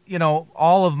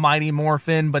 all of Mighty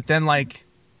Morphin, but then like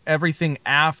everything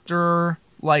after,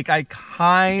 like I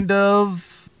kind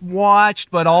of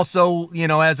watched, but also,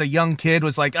 as a young kid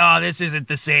was like, oh, this isn't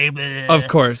the same. Of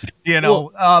course.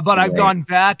 But I've gone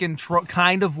back and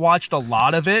kind of watched a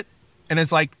lot of it, and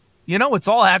it's like, it's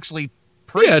all actually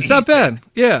pretty it's not bad.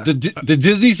 Yeah. The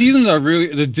Disney seasons are really,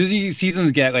 the Disney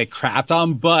seasons get like crapped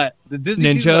on, but the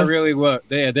Disney seasons are really what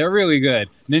they're really good.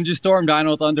 Ninja Storm,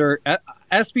 Dino Thunder,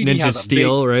 SPD Ninja has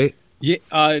Steel, right? Yeah,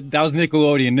 that was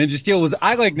Nickelodeon. Ninja Steel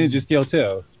I like Ninja Steel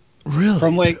too. Really?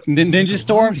 From like Ninja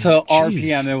Storm to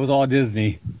RPM, it was all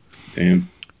Disney. Damn.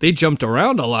 They jumped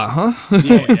around a lot, huh?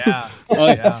 Yeah.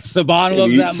 Saban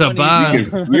loves that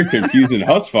money. You're confusing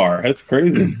Husfar. That's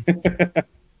crazy.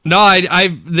 No, I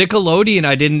Nickelodeon.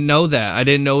 I didn't know that. I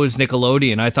didn't know it was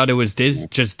Nickelodeon. I thought it was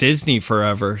just Disney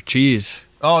forever. Jeez.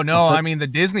 Oh no, I mean the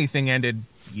Disney thing ended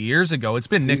years ago. It's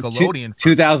been Nickelodeon.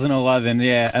 2011,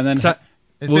 yeah, and then it's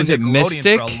was been it Nickelodeon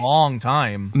Mystic? for a long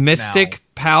time. Mystic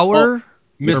Power?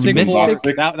 Mystic.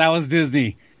 Mystic? That was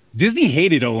Disney. Disney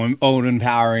hated owning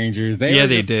Power Rangers. They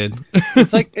did.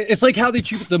 It's like how they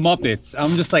treat the Muppets.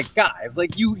 I'm just like, guys,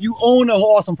 like you own an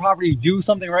awesome property, do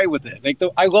something right with it. Like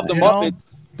I love the Muppets.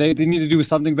 They need to do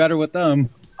something better with them.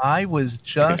 I was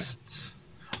just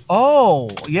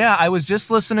I was just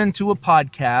listening to a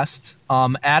podcast.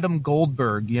 Adam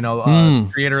Goldberg,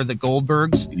 creator of the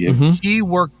Goldbergs. Yep. He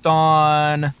worked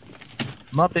on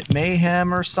Muppet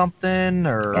Mayhem or something,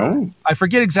 or I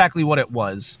forget exactly what it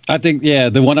was. I think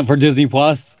the one up for Disney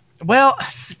Plus. Well,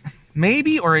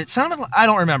 maybe, or it sounded like, I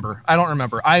don't remember.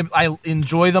 I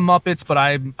enjoy the Muppets, but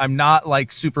I'm not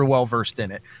like super well versed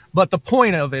in it. But the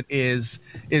point of it is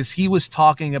he was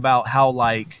talking about how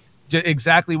like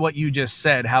exactly what you just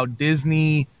said, how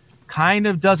Disney kind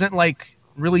of doesn't like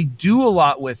really do a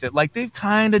lot with it. Like they've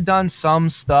kind of done some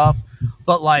stuff,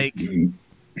 but like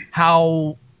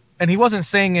how, and he wasn't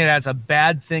saying it as a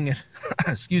bad thing,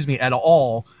 excuse me, at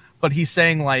all, but he's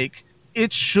saying like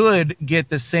it should get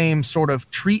the same sort of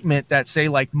treatment that say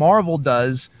like Marvel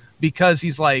does, because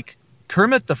he's like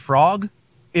Kermit the Frog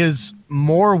is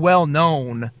more well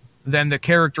known than the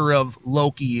character of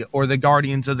Loki or the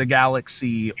Guardians of the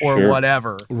Galaxy or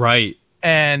whatever. Right.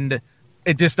 And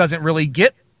it just doesn't really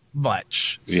get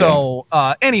much. Yeah. So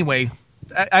anyway,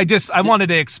 I wanted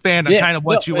to expand on kind of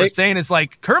what you were saying. Is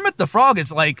like Kermit the Frog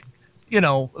is like,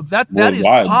 that is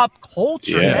pop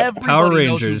culture. Yeah. Everybody Power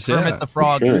knows Rangers, who Kermit the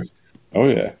Frog is. Oh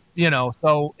yeah.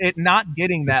 So it not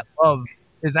getting that love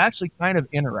is actually kind of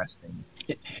interesting.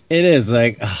 It is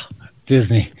like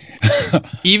Disney.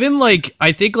 Even like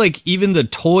I think like even the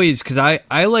toys, because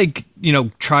I like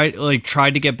tried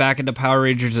to get back into Power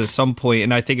Rangers at some point,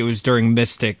 and I think it was during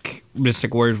Mystic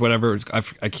Warriors, whatever it was.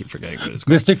 I keep forgetting what it's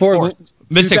called.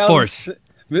 Mystic Force.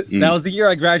 That was the year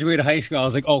I graduated high school. I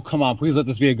was like, oh come on, please let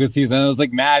this be a good season. And it was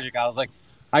like magic. I was like,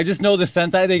 I just know the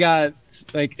Sentai they got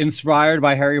like inspired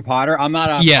by Harry Potter. I'm not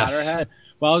a Potterhead,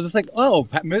 but I was just like, oh,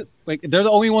 like they're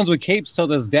the only ones with capes till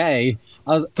this day.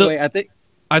 I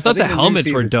thought the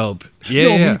helmets were dope.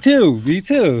 Yeah. Me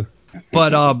too.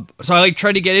 But so I like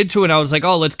tried to get into it, and I was like,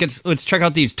 oh, let's check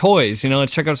out these toys.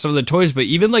 Let's check out some of the toys. But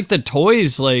even like the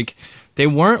toys, like they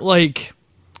weren't like,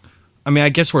 I mean, I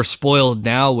guess we're spoiled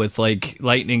now with like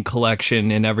Lightning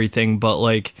Collection and everything, but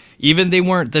like even they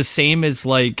weren't the same as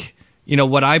like, you know,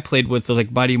 what I played with,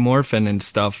 like Mighty Morphin and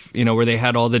stuff, you know, where they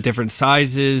had all the different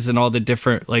sizes and all the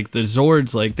different, like the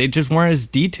Zords, like they just weren't as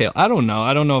detailed. I don't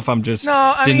know if I'm just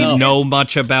didn't know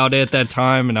much about it at that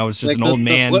time and I was just like an old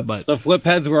man. But the flip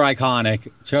heads were iconic.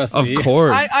 Trust me. Of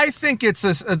course. I think it's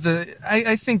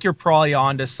I think you're probably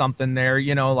onto something there.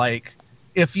 You know, like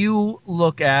if you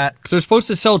look at, because they're supposed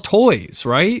to sell toys,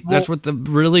 right? Well, that's what the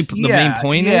main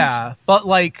point is. Yeah, but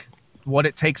like, what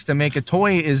it takes to make a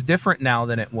toy is different now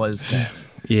than it was then.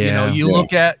 Yeah. You know,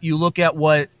 you look at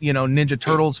what, you know, Ninja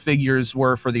Turtles figures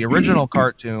were for the original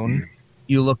cartoon.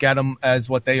 You look at them as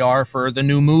what they are for the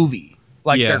new movie.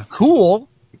 Like they're cool,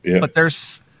 but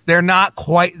they're not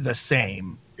quite the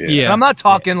same. Yeah. And I'm not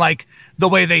talking like the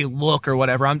way they look or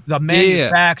whatever. I'm the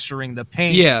manufacturing, the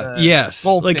paint.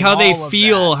 Sculpting, like how they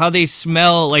feel, how they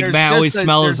smell. Like there's Matt always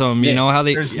smells them. You know how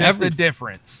they. There's just a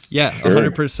difference. Yeah,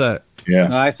 100%. Yeah,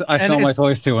 no, I smell my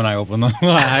toys too when I open them.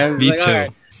 Me too. Right.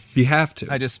 You have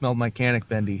to. I just smelled my Canic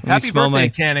Bendy. Happy birthday,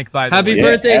 Canic! By the way, happy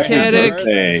birthday, Canic!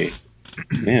 Birthday.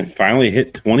 Man, finally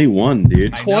hit 21,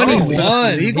 dude.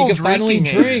 21. He can finally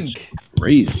drink.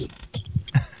 Crazy.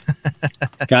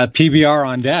 Got PBR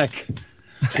on deck.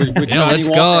 Let's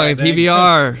go.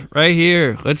 PBR right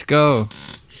here. Let's go.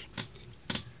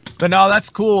 But no,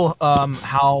 that's cool.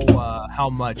 How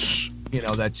much, you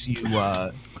know, that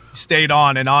you stayed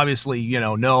on, and obviously, you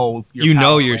know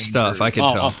your stuff. I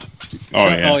can tell.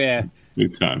 Oh yeah,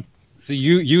 big time. So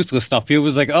you useless stuff. People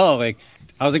was like, oh, like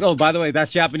I was like, oh, by the way,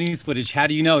 that's Japanese footage. How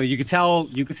do you know? You could tell,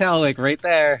 like right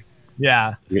there.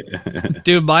 Yeah.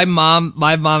 Dude, my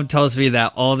mom tells me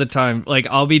that all the time. Like,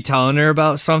 I'll be telling her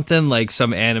about something, like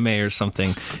some anime or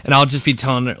something, and I'll just be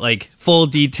telling her like full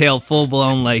detail, full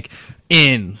blown, like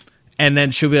and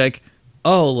then she'll be like,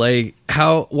 oh, like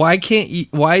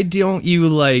why don't you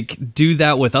like do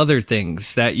that with other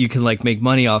things that you can like make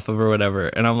money off of or whatever?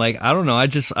 And I'm like, I don't know,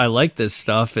 I like this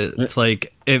stuff. It's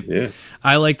like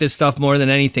I like this stuff more than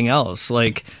anything else.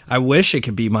 Like, I wish it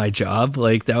could be my job.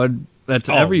 Like that's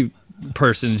every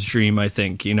person's dream, I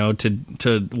think, you know,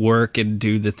 to work and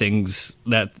do the things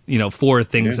that, you know, for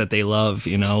things that they love,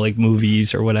 you know, like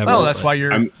movies or whatever. Oh, that's why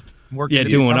you're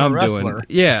doing what I'm doing.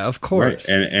 Yeah, of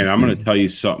course. Right. And I'm going to tell you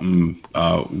something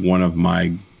one of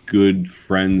my good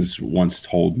friends once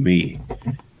told me,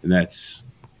 and that's,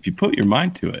 if you put your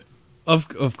mind to it, of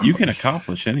course, you can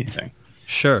accomplish anything.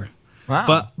 Sure.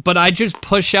 Wow. But I just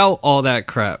push out all that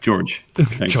crap. George.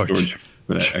 Thanks, George,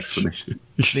 for that explanation.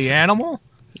 The animal?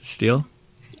 Steele?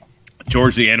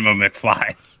 George the Animal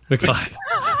McFly.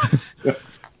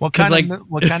 What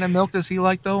kind of milk does he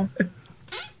like, though?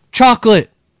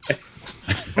 Chocolate.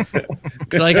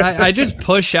 So like I just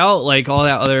push out like all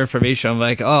that other information. I'm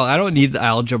like, oh, I don't need the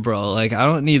algebra. Like, I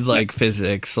don't need like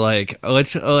physics. Like,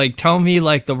 let's like tell me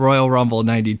like the Royal Rumble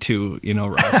 '92, you know,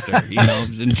 roster, you know,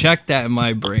 inject that in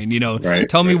my brain. You know,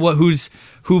 tell me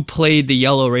who played the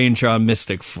Yellow Ranger on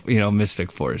Mystic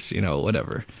Force. You know,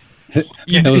 whatever.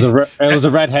 It was a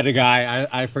redheaded guy.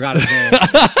 I forgot his name.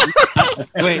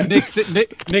 Wait,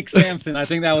 Nick Sampson. I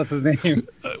think that was his name.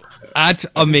 That's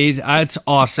amazing. That's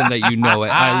awesome that you know it.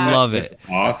 I love it. That's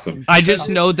awesome. I just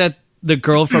know that the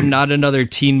girl from Not Another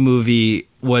Teen Movie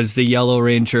was the Yellow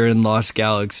Ranger in Lost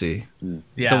Galaxy.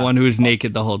 Yeah. The one who was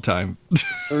naked the whole time.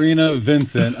 Serena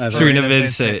Vincent. Serena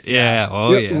Vincent. Yeah.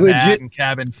 Oh, yeah. Legit. And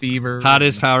Cabin Fever.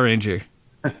 Hottest Power Ranger.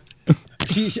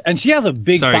 She has a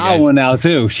big following now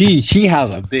too. She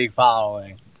has a big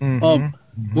following.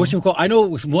 What you call? I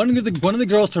know one of the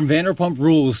girls from Vanderpump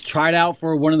Rules tried out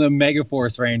for one of the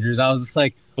Megaforce Rangers. I was just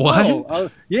like, what? Oh,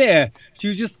 yeah. She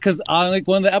was just because on like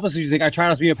one of the episodes, she's like, I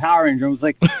tried out to be a Power Ranger. I was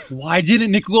like, why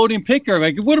didn't Nickelodeon pick her?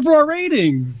 Like, it would have brought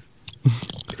ratings.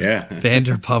 Yeah.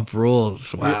 Vanderpump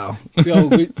Rules. Wow. Yo,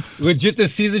 legit,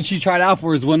 this season she tried out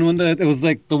for is one that it was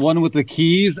like the one with the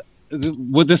keys.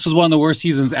 This was one of the worst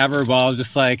seasons ever, but I was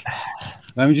just like,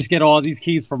 let me just get all these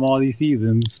keys from all these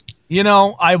seasons. You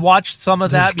know, I watched some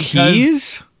of that because...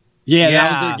 Keys? Yeah,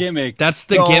 that was their gimmick. That's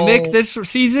the gimmick this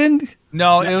season?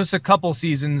 No, it was a couple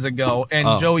seasons ago.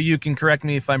 And Joey, you can correct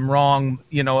me if I'm wrong.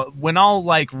 You know, when I'll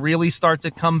like really start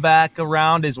to come back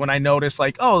around is when I notice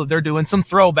like, oh, they're doing some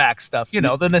throwback stuff. You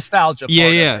know, the nostalgia part.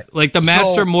 Yeah. Like the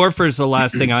Master Morpher is the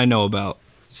last thing I know about.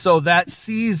 So that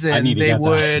season, they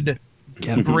would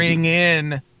bring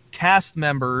in cast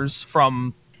members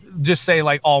from just say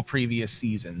like all previous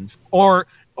seasons, or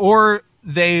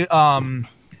they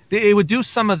would do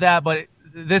some of that, but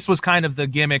this was kind of the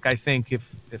gimmick, I think,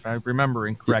 if I'm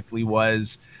remembering correctly,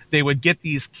 was they would get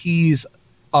these keys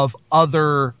of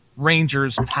other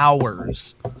Rangers'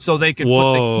 powers, so they could put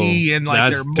Whoa, the key in like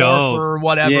that's their morph dope. or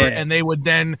whatever, Yeah. and they would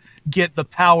then get the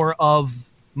power of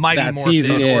Mighty That Morphin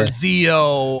season, or yeah.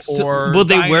 Zeo or Will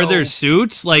they wear Dino. their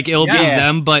suits? Like it'll be Yeah.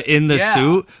 them, but in the Yeah.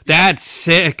 suit. That's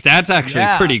sick. That's actually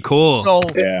Yeah. pretty cool. So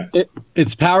Yeah.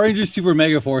 It's Power Rangers Super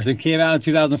Mega Force. It came out in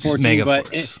 2014, Mega but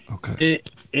Force. Okay.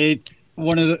 it's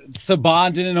one of the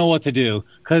Saban didn't know what to do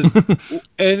because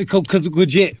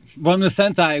legit from the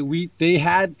Sentai they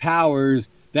had powers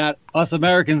that us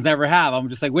Americans never have. I'm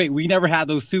just like, wait, we never had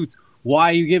those suits.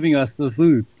 Why are you giving us the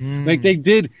suits? Like they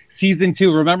did season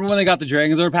 2. Remember when they got the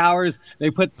Dragonzord powers? They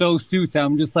put those suits.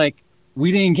 I'm just like,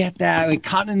 we didn't get that. Like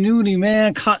continuity,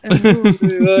 man,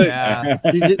 continuity. Like, yeah.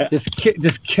 you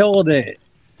just killed it.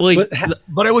 Like,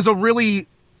 But it was a really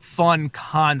fun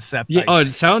concept. Yeah. I it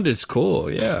sounded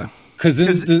cool. Yeah. Because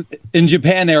in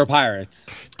Japan they were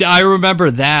pirates. I remember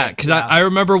that because Yeah. I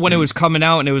remember when it was coming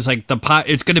out and it was like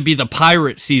it's going to be the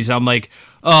pirate season. I'm like,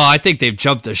 oh, I think they've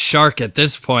jumped the shark at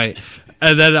this point.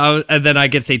 And then I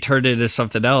guess they turned it into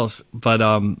something else. But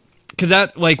because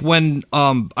that like when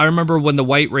I remember when the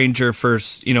White Ranger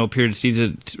first appeared in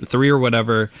season 3 or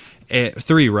whatever,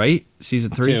 3 right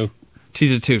season 3 2.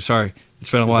 Season 2. Sorry,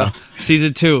 it's been a while.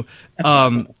 Season 2.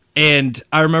 And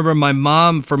I remember my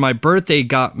mom for my birthday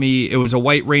got me. It was a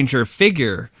White Ranger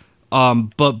figure.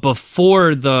 But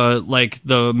before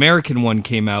the American one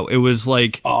came out, it was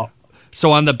like,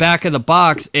 so on the back of the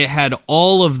box, it had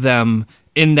all of them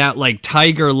in that like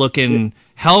tiger looking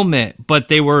helmet, but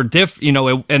they were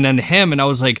and then him, and I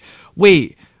was like,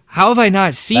 wait, how have I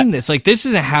not seen this? Like, this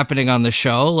isn't happening on the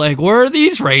show. Like, where are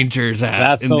these Rangers at?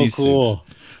 That's in so these cool. suits?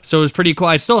 So it was pretty cool.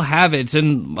 I still have it. It's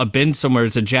in a bin somewhere.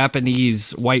 It's a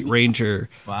Japanese White Ranger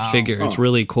figure. It's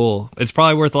really cool. It's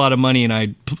probably worth a lot of money, and I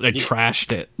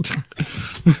trashed it.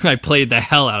 I played the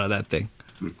hell out of that thing.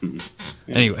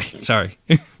 Anyway, sorry.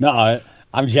 No,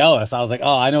 I'm jealous. I was like,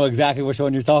 oh, I know exactly which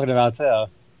one you're talking about too.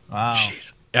 Wow.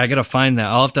 Jeez. I gotta find that.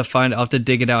 I'll have to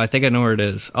dig it out. I think I know where it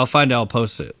is. I'll find it. I'll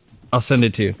post it. I'll send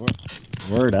it to you.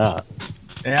 Word up.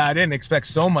 Yeah, I didn't expect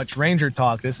so much Ranger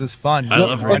talk. This is fun. I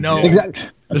love Ranger. know. Exactly.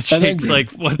 The chick's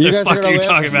like, what You the guys are fuck are gonna you laugh.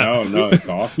 talking about? No, it's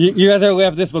awesome. You guys are aware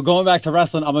of this, but going back to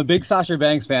wrestling, I'm a big Sasha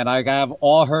Banks fan. I have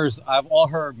all hers. I have all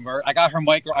her. I got her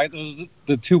micro.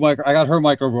 The 2 micro. I got her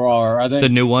micro brawler. I think The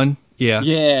new one? Yeah.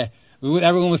 Yeah.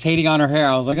 Everyone was hating on her hair.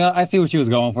 I was like, I see what she was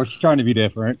going for. She's trying to be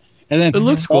different. And then It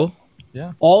looks cool.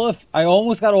 I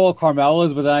almost got all of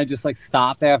Carmella's, but then I just like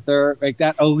stopped after like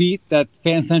that Elite, that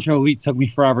Fan Central Elite took me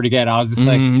forever to get. I was just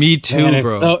like, Me too, man,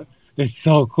 bro. It's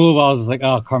so cool. But I was just like,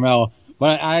 oh, Carmella.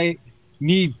 But I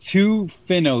need 2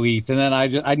 Finn Elites, and then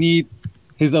I need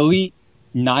his Elite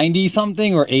 90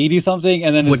 something or 80 something,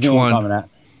 and then his Which new one? coming out.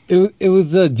 It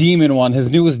was the Demon one. His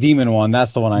newest Demon one.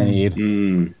 That's the one I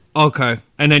need. Okay.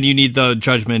 And then you need the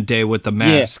Judgment Day with the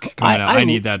mask coming out. I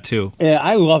need that too. Yeah,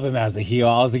 I love him as a heel.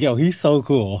 I was like, yo, he's so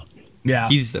cool. Yeah.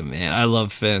 He's the man. I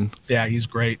love Finn. Yeah, he's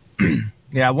great.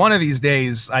 Yeah, one of these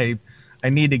days I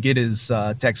need to get his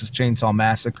Texas Chainsaw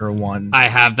Massacre one. I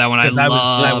have that one. I 'Cause love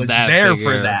I was that there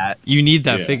figure. for that. You need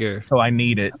that figure. So I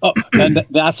need it. Oh, and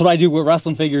that's what I do with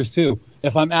wrestling figures too.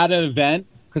 If I'm at an event,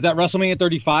 because at WrestleMania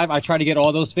 35, I try to get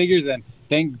all those figures, and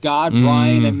thank God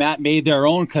Brian and Matt made their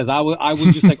own, because I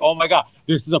was just like, oh my God,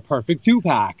 this is a perfect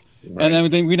 2-pack. Right.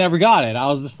 And then we never got it. I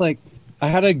was just like, I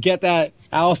had to get that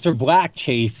Aleister Black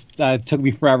chase. It took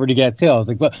me forever to get to. I was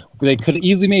like, but they could have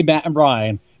easily made Matt and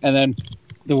Brian, and then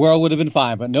the world would have been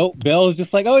fine. But nope, Bill was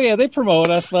just like, oh yeah, they promote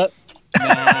us, but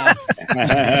nah.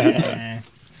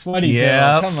 Sweaty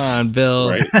Bill. Come on,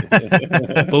 Bill. Right.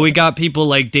 But we got people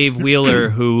like Dave Wheeler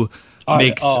who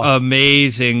makes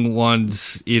amazing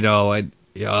ones, oh man.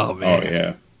 Oh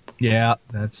yeah. Yeah,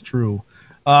 that's true.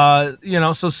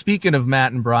 So speaking of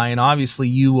Matt and Brian, obviously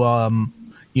you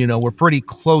we're pretty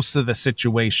close to the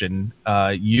situation.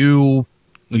 You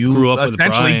grew up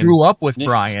essentially with Brian. grew up with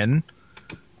Brian.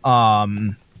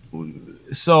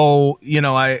 So,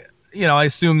 I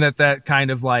assume that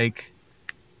kind of like,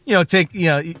 you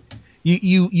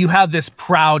have this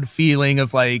proud feeling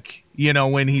of like,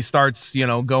 when he starts,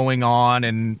 going on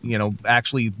and,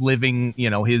 actually living,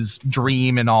 his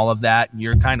dream and all of that,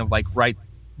 you're kind of like right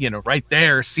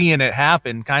there seeing it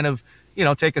happen, kind of,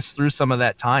 take us through some of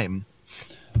that time.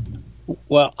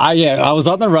 Well, I was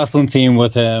on the wrestling team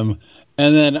with him,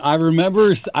 and then I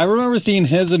remember seeing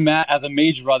his and Matt as a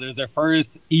Mage Brothers, their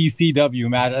first ECW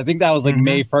match. I think that was like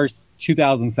May 1st,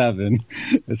 2007.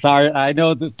 Sorry, I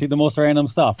know the most random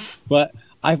stuff, but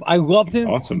I loved him.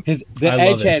 Awesome.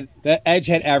 The edge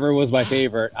head ever was my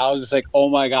favorite. I was just like, oh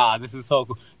my god, this is so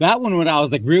cool. That one when I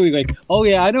was like really like, oh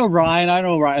yeah, I know Ryan.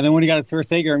 And then when he got his first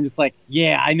Sager, I'm just like,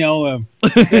 yeah, I know him.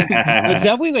 But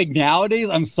definitely like nowadays,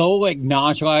 I'm so like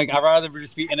nonchalant. Like, I'd rather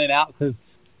just be in and out because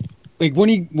like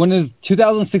when his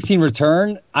 2016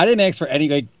 return, I didn't ask for any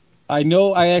like. I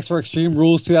know I asked for Extreme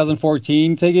Rules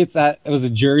 2014 tickets. It was a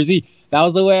jersey. That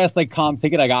was the last like comp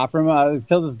ticket I got from him.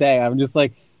 Till this day, I'm just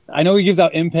like. I know he gives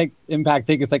out impact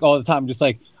tickets like all the time. I'm just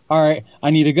like, all right, I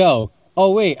need to go.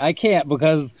 Oh wait, I can't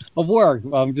because of work.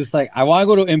 I'm just like, I want to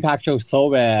go to Impact show so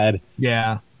bad.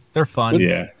 Yeah, they're fun.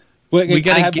 But we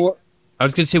gotta. I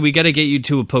was gonna say we gotta get you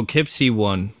to a Poughkeepsie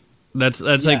one. That's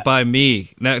like by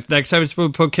me. Next time it's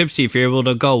Poughkeepsie, if you're able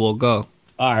to go, we'll go.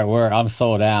 All right, I'm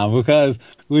so down because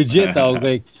legit though,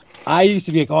 like I used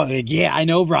to be like, oh, like, yeah, I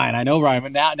know Brian,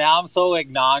 but now I'm so like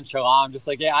nonchalant. I'm just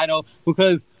like, yeah, I know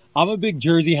because. I'm a big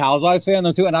Jersey Housewives fan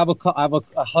though too, and I have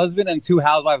a husband and 2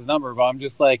 housewives number. But I'm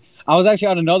just like, I was actually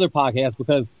on another podcast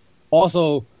because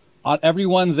also on every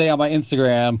Wednesday on my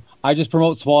Instagram, I just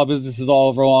promote small businesses all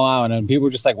over Long Island, and people were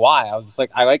just like, "Why?" I was just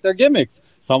like, "I like their gimmicks.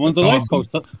 Someone's a life coach,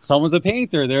 someone's a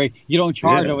painter. They're like, you don't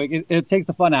charge them. Like, it takes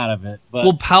the fun out of it."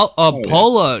 But,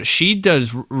 Paula, she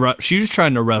was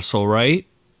trying to wrestle, right?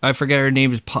 I forget her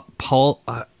name is Paul.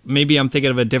 Maybe I'm thinking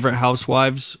of a different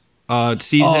Housewives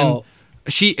season. Oh.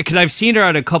 Because I've seen her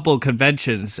at a couple of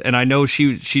conventions, and I know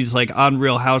she's like on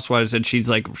Real Housewives, and she's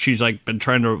like been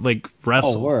trying to like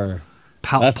wrestle. Oh,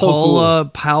 Paula,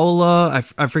 so cool. I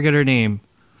forget her name.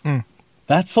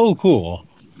 That's so cool.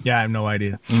 Yeah, I have no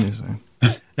idea.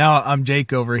 Now I'm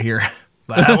Jake over here.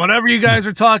 Whatever you guys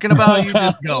are talking about, you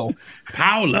just go.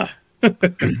 Paula.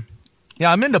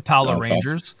 Yeah, I'm into Paula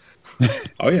Rangers. Awesome.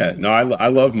 Oh yeah, no, I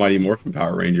love Mighty Morphin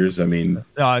Power Rangers. I mean,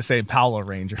 no, I say Paula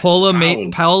Rangers.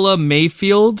 Paula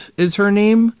Mayfield is her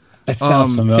name. That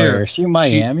sounds familiar. Is she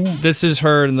Miami? This is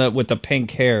her with the pink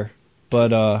hair,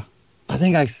 but I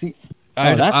think I see.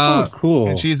 Oh, that's so cool.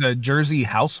 And she's a Jersey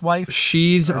housewife.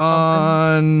 She's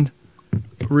on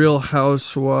Real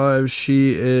Housewives.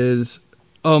 She is.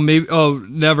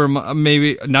 Never mind.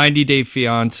 Maybe 90 Day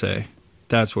Fiance.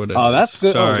 That's what it is. Oh, that's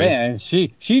good. Sorry. Oh man,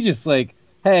 she just like.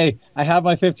 Hey, I have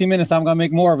my 15 minutes. I'm gonna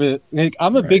make more of it. Like,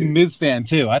 I'm a big Miz fan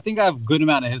too. I think I have a good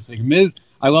amount of his. Like, Miz,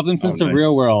 I loved him since the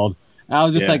Real World. I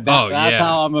was just like, that's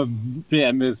how I'm a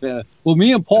Miz fan. Well,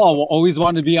 me and Paul always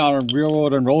wanted to be on Real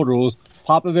World and Road Rules.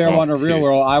 Papa Bear wanted Real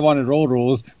World. I wanted Road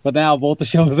Rules. But now both the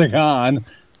shows are gone.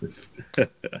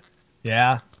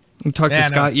 Yeah. Talk to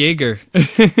Scott Yeager.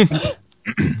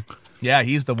 Yeah,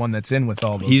 he's the one that's in with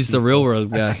all those. He's the Real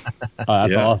World guy. Oh,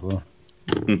 that's awesome.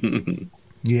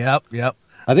 Yep.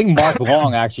 I think Mark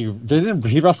Long actually didn't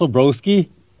he wrestle Broski,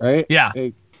 right? Yeah,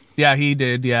 yeah, he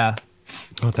did. Yeah.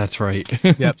 Oh, that's right.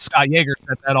 Yep, Scott Yeager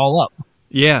set that all up.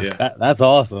 Yeah, that's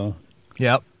awesome.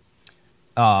 Yep.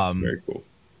 That's very cool.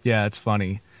 Yeah, it's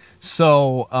funny.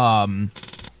 So,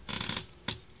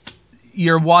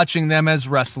 you're watching them as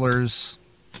wrestlers.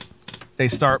 They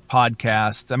start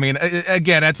podcast. I mean,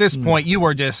 again, at this point, you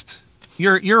were just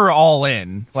you're all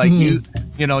in. Like you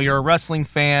know, you're a wrestling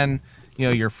fan. You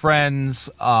know, your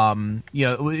friends. You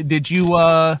know, did you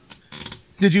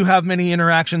have many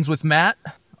interactions with Matt?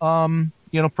 You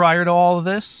know, prior to all of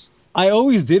this? I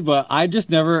always did, but I just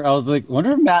never. I was like,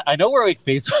 wonder if Matt. I know we're like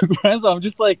Facebook friends. So I'm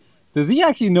just like, does he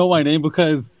actually know my name?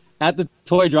 Because at the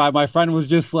toy drive, my friend was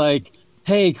just like,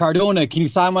 "Hey, Cardona, can you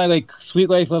sign my like Sweet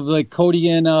Life of like Cody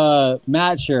and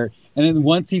Matt shirt?" And then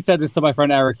once he said this to my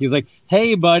friend Eric, he's like,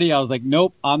 "Hey, buddy." I was like,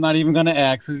 "Nope, I'm not even gonna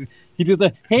ask." He did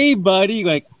the "Hey, buddy,"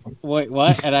 like, wait,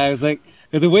 what? And I was like,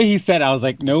 the way he said, I was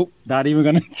like, "Nope, not even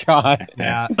gonna try."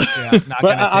 Yeah, not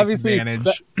gonna take obviously,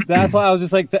 advantage. That's why I was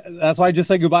just like, that's why I just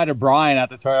said goodbye to Brian at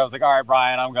the tour. I was like, "All right,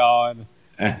 Brian, I'm going."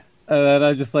 And then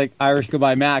I just like Irish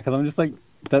goodbye Matt because I'm just like,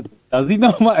 does he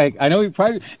know my? Like, I know he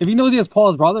probably if he knows he has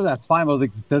Paul's brother, that's fine. But I was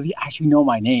like, does he actually know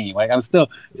my name? Like, I'm still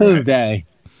to this day.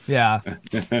 Yeah,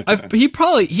 he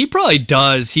probably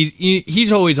does.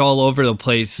 He's always all over the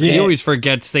place. Yeah. He always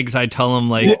forgets things I tell him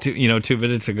like 2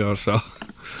 minutes ago. So,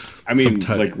 I mean,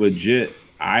 like legit,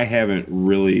 I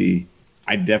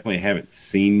definitely haven't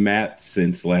seen Matt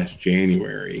since last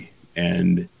January,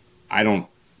 and I don't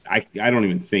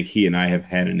even think he and I have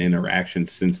had an interaction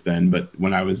since then. But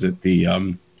when I was at the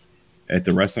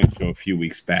wrestling show a few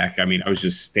weeks back, I mean, I was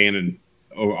just standing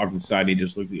off to the side. And he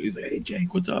just looked at me. He's like, "Hey,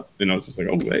 Jake, what's up?" And I was just like,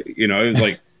 "Oh, wait." It was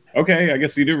like, okay, I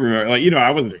guess you do remember. Like,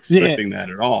 I wasn't expecting that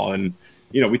at all. And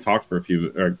we talked for a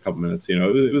couple minutes.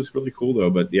 It was really cool though.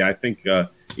 But yeah, I think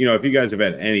if you guys have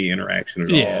had any interaction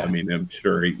at all, I mean, I'm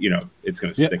sure it's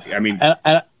going to stick. I mean,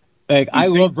 Like, I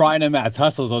love Brian and Matt's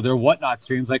hustles, though. Their whatnot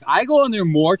streams. Like, I go on there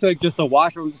more to, like, just to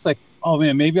watch. I'm just like, oh,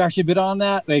 man, maybe I should bid on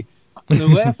that. Like, the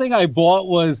last thing I bought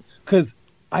was, because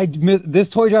I missed this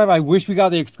toy drive. I wish we got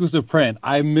the exclusive print.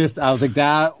 I was like,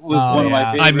 that was one of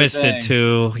my favorite I missed things. it,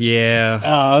 too. Yeah.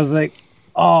 I was like,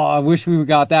 oh, I wish we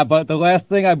got that. But the last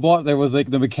thing I bought, there was, like,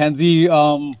 the Mackenzie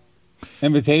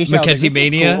invitation. Mackenzie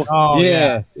Mania? Cool. Oh,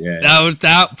 yeah.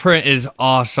 That print is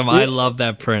awesome. I love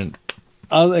that print.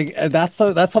 I was like,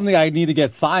 that's something I need to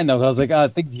get signed though. I was like, I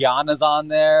think Deanna's on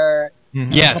there.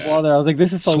 Mm-hmm. Yes. I was like,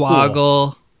 this is so Swaggle.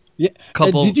 cool. Yeah.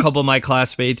 Couple of my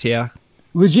classmates, yeah.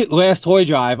 Legit last toy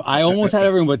drive, I almost had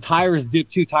everyone, but Tyrus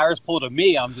dipped too. Tyrus pulled a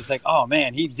me. I'm just like, oh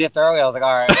man, he dipped early. I was like,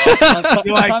 all right, well,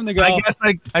 You're like, time to go. I guess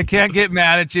I can't get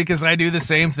mad at you because I do the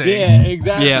same thing. Yeah,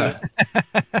 exactly. Yeah.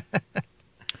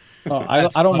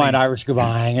 I don't mind Irish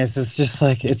goodbying. It's just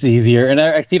like, it's easier. And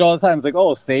I see it all the time. It's like,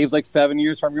 oh, saves like 7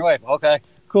 years from your life. Okay,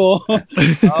 cool.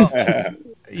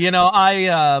 You know,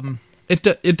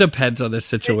 It depends on the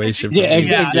situation. for Yeah, me.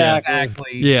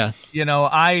 exactly. Yeah. You know,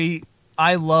 I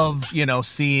love, you know,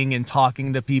 seeing and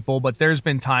talking to people, but there's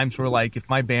been times where, like, if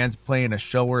my band's playing a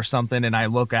show or something and I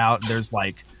look out and there's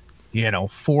like, you know,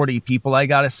 40 people I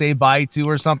gotta say bye to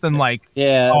or something, like,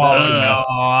 Yeah.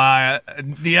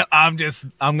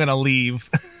 I'm gonna leave.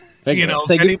 Like, you know,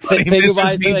 say if anybody misses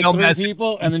goodbye me, to like they'll 3 mess-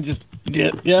 people and then just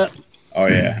yeah. Oh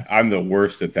yeah, I'm the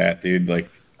worst at that, dude. Like,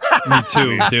 Me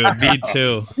too, dude. Me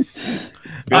too.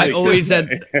 I always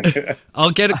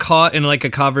I'll get caught in like a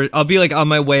cover. I'll be like on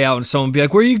my way out and someone will be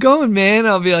like, where are you going, man?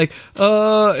 I'll be like,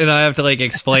 and I have to like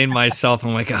explain myself.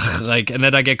 I'm like, ugh, like, and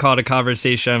then I get caught in a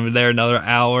conversation. I'm there another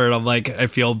hour and I'm like, I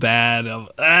feel bad.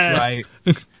 Right.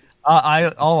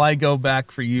 All I go back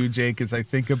for you, Jake, is I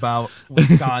think about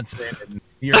Wisconsin and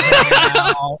you're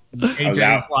hanging out. And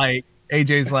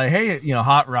AJ's like, hey, you know,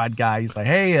 hot rod guy. He's like,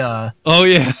 hey, Oh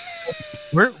yeah.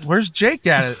 where's Jake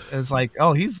at? It's like,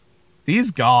 oh, he's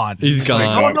gone. He's It's gone.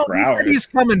 like, oh no, For he said hours. he's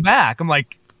coming back. I'm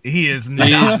like, he is not.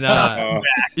 He's not.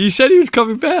 You said he was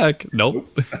coming back. Nope.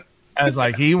 I was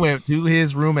like, he went to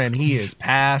his room and he is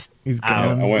passed. He's I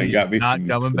went and got me not some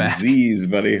coming back. Z's,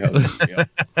 buddy. I was like,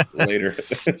 yeah, later.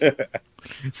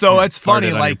 So it's funny, Farted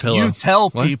on your like pillow. you tell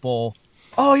What? people,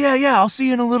 oh yeah, I'll see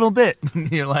you in a little bit.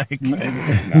 You're like,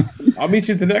 I'll meet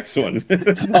you at the next one.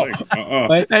 It's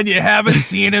like, and you haven't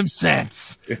seen him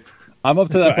since. I'm up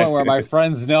to that Sorry. point where my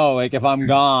friends know, like, if I'm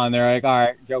gone, they're like, all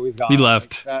right, Joey's gone. He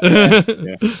left.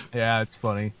 Yeah, it's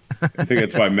funny. I think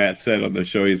that's why Matt said on the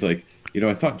show, he's like, you know,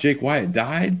 I thought Jake Wyatt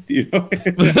died. You know.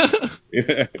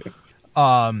 Yeah.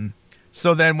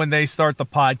 So then when they start the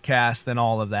podcast and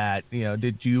all of that, you know,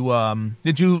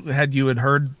 had you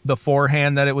heard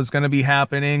beforehand that it was going to be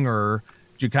happening, or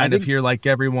did you kind of hear like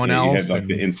everyone You else? had like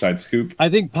the inside scoop. I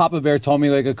think Papa Bear told me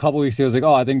like a couple weeks ago, he was like,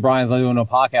 oh, I think Brian's not doing a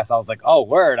podcast. I was like, oh,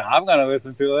 word, I'm going to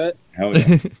listen to it. Hell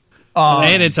yeah.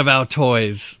 And it's about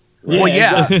toys. Well,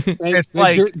 yeah. exactly. It's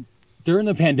like during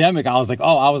the pandemic, I was like,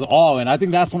 oh, I was all in. I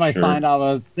think that's when I Sure. signed out.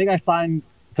 I think I signed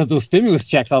because those stimulus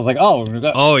checks. I was like, oh,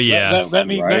 Oh yeah. let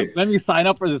me Right. let me sign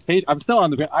up for this page. I'm still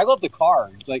on the page. I love the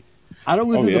cards. Like, I don't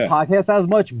listen to yeah. the podcast as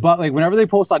much, but like whenever they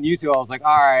post on YouTube, I was like,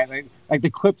 all right. Like the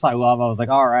clips I love, I was like,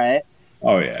 all right.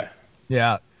 Oh yeah.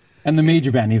 yeah. And the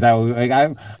major bendies,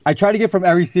 I try to get from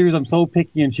every series. I'm so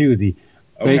picky and choosy.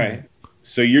 Okay.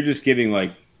 So you're just getting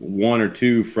like one or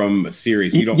two from a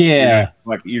series. You don't. Yeah. You're just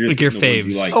Like your getting the ones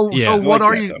you faves. like. So, Yeah. so I what like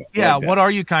are that, you? though. I Yeah, like that. what are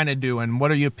you kind of doing?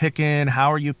 What are you picking?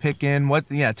 How are you picking? What?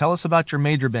 Yeah, tell us about your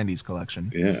major bendies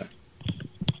collection. Yeah.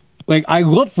 Like I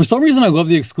love, for some reason, I love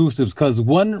the exclusives because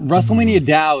one WrestleMania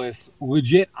Dallas,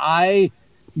 legit, I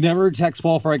never text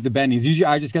Paul for like the bendies. Usually,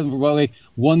 I just get them for like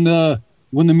when the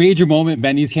major moment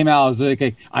bendies came out. I was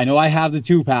like, I know I have the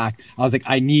 2-pack. I was like,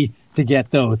 I need to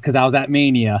get those because I was at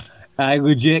Mania. I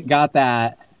legit got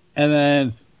that, and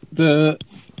then the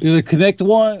Connect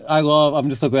one, I love. I'm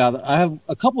just so glad. I have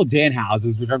a couple of Dan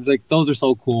houses, which I'm like, those are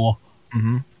so cool.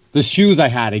 Mm-hmm. The shoes I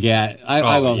had to get.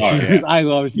 I love shoes. yeah. I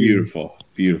love shoes.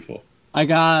 Beautiful. I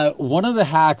got one of the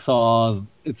hacksaws.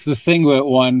 It's the singlet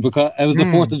one because it was the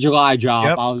 4th of July drop.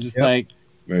 Yep. I was just like,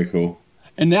 Very cool.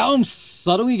 and now I'm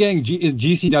subtly getting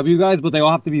GCW guys, but they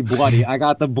all have to be bloody. I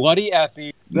got the bloody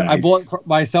Effie. I Nice. bought for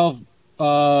myself.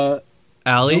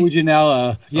 Allie?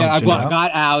 Janela. Yeah, Oh, Janela.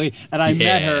 got Allie, and I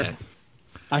met her.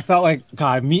 I felt like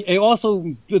God. It also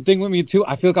the thing with me too.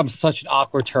 I feel like I'm such an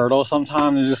awkward turtle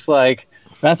sometimes. It's just like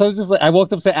that's what I was just like. I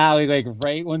walked up to Allie like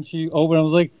right when she opened. I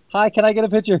was like, "Hi, can I get a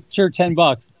picture?" Sure, $10.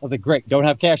 I was like, "Great, don't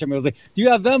have cash on me." I was like, "Do you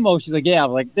have Venmo?" She's like, "Yeah." I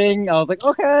was like, "Ding." I was like,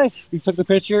 "Okay." We took the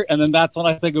picture, and then that's when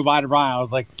I said goodbye to Brian. I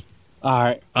was like, "All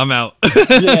right, I'm out.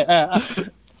 yeah."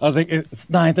 I was like, "It's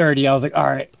 9:30." I was like, "All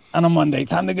right." on a Monday.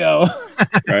 Time to go.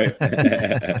 Right.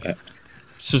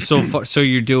 So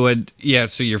you're doing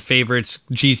so your favorites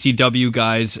GCW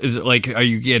guys is it like, are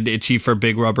you getting itchy for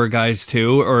big rubber guys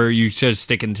too, or are you just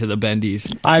sticking to the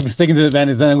bendies? I'm sticking to the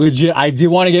bendies, and legit, I did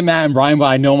want to get Matt and Brian, but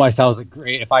I know myself like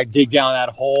great. If I dig down that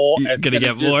hole, You're it's gonna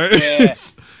get just, more. Yeah.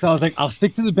 So I was like, I'll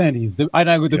stick to the bendies. The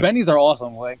bendies are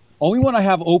awesome. Like only one I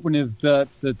have open is the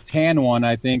tan one,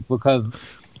 I think, because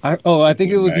I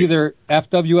think it was either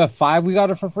FWF 5 we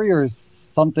got it for free or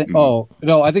something. Oh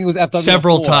no, I think it was FWF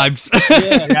Several 4. times.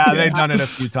 Yeah, they've done it a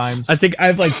few times. I think I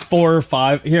have like 4 or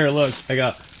 5. Here, look. I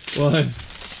got 1. I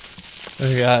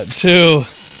got 2.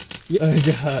 I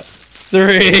got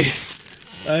 3.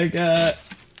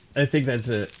 I think that's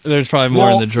it. There's probably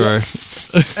more in the drawer.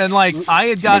 And like I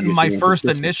had gotten my first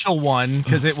initial one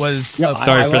because it was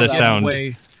Sorry for the sound.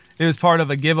 It was part of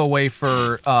a giveaway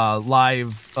for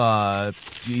Live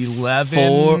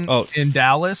 11 in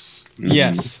Dallas.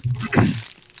 Yes.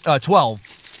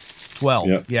 12.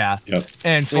 Yep. Yeah. Yep.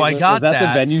 And so I got was that.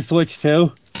 The venue switch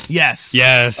too? Yes.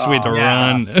 Yes, we had to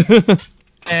run.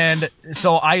 And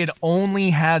so I had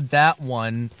only had that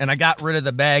one, and I got rid of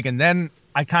the bag, and then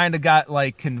I kind of got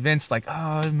like convinced, like,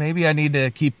 oh, maybe I need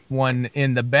to keep one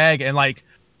in the bag, and like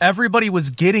everybody was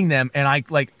getting them, and I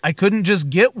couldn't just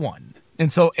get one.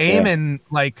 And so Eamon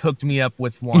like hooked me up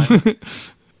with one.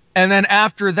 And then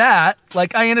after that,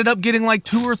 like I ended up getting like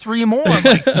 2 or 3 more.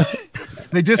 Like,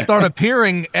 they just start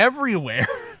appearing everywhere.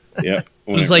 Yeah.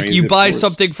 It's like you buy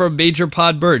something from Major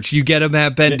Pod merch, you get a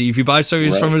Matt Bendy. If you buy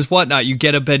something from his Whatnot, you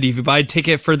get a Bendy. If you buy a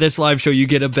ticket for this live show, you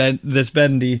get this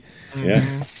Bendy.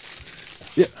 Yeah.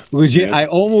 Yeah. Legit, I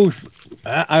almost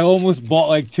bought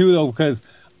like 2 though, because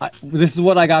this is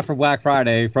what I got for Black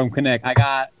Friday from Connect. I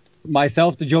got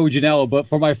myself the Joey Janela, but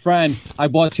for my friend, I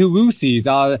bought 2 Lucy's.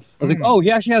 I was like, oh, he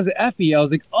actually has the Effie. I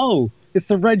was like, oh, it's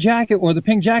the red jacket or the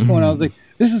pink jacket one. I was like,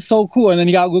 this is so cool. And then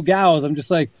he got Luke Gallows. I'm just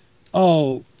like,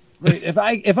 oh, if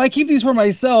I keep these for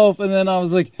myself, and then I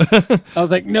was like,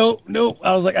 nope.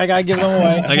 I was like, I gotta give them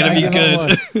away. I gotta be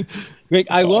good.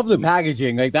 Like, I love the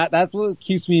packaging. Like that's what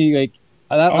keeps me like.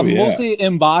 I'm mostly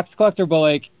an inbox collector, but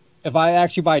like if I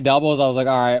actually buy doubles, I was like,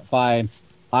 all right, fine.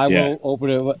 I will open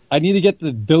it. I need to get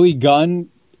the Billy Gunn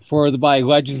for the by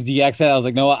Legends DX set. I was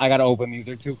like, no, I gotta open these.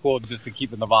 They're too cool just to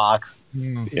keep in the box.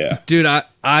 Yeah, dude,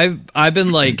 I've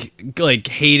been like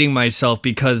hating myself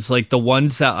because like the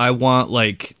ones that I want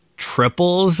like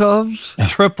triples are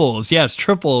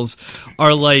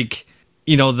like,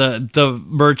 you know, the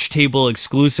merch table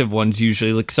exclusive ones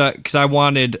usually, like, because I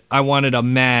wanted a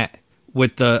mat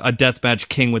with a Deathmatch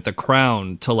King with the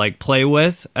crown to like play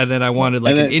with, and then I wanted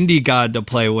like an indie god to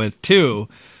play with too.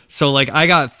 So like I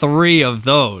got 3 of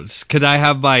those. Could I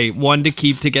have my one to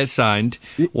keep to get signed,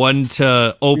 one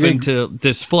to open to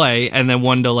display, and then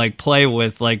one to like play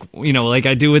with, like, you know, like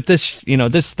I do with this, you know,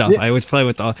 this stuff. I always play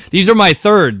with all these are my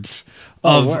thirds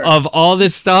of all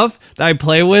this stuff that I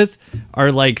play with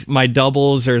are like my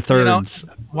doubles or thirds. You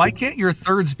know, why can't your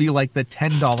thirds be like the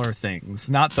 $10 things,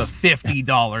 not the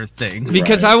 $50 things?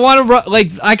 Because I want to like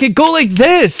I could go like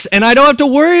this, and I don't have to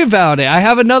worry about it. I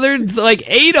have another like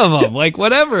 8 of them, like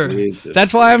whatever. Jesus.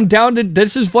 That's why I'm down to.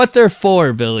 This is what they're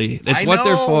for, Billy. It's what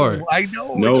they're for. I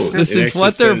know. No, this is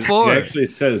what they're for. It actually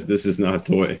says this is not a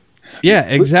toy. Yeah,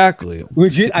 exactly.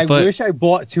 Legit, I wish I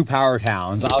bought 2 Power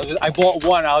Towns. I bought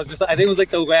one. I think it was like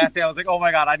the last day. I was like, oh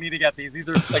my god, I need to get these. These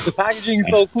are like the packaging is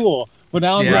so cool. But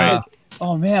now I'm like,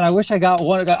 oh man, I wish I got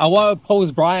one. I want to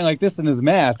pose Brian like this in his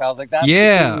mask. I was like, that's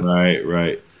cool.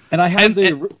 Right. And I have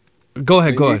go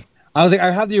ahead. I was like,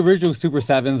 I have the original Super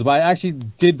 7s, but I actually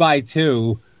did buy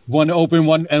 2. One open,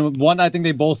 one, and one I think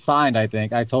they both signed. I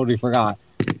totally forgot.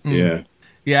 Yeah.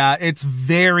 Yeah, it's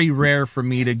very rare for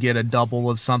me to get a double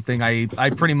of something. I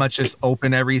pretty much just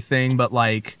open everything, but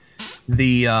like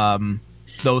the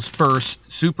those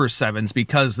first Super 7s,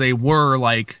 because they were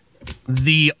like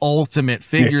the ultimate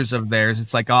figures of theirs.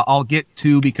 It's like I'll get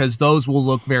 2 because those will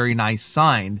look very nice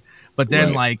signed. But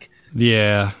then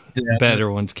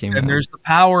better ones came out. And there's the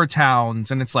Power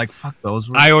Towns, and it's like, fuck those.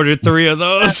 I ordered 3 of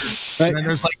those. And then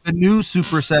there's like the new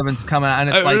Super 7s coming out, and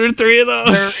it's I ordered 3 of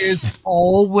those. There is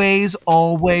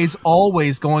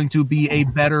always going to be a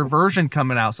better version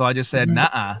coming out. So I just said,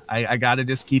 nah, I got to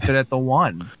just keep it at the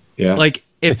 1. Yeah. Like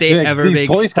if they ever these make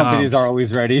toy stomps. Companies are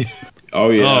always ready. Oh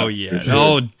yeah. Oh yeah.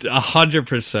 Sure.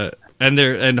 100%.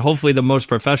 And hopefully the most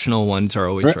professional ones are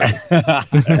always ready.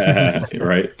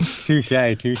 Right. Touche.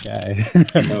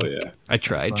 Oh yeah. I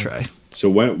try. So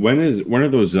when are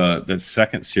those that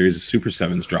second series of Super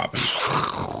 7s dropping?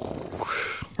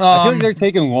 I feel like they're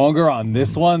taking longer on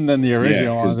this one than the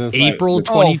original. April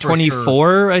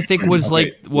 2024, I think, was okay.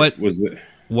 like what was it?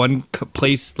 One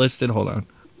place listed. Hold on.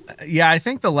 Yeah, I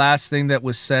think the last thing that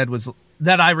was said was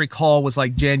that I recall was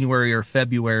like January or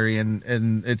February,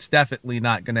 and it's definitely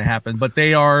not going to happen. But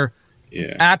they are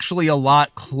actually a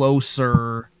lot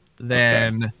closer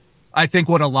than I think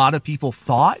what a lot of people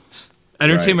thought.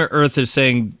 Entertainment Earth is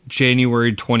saying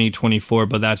January 2024,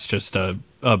 but that's just a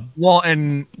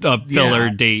filler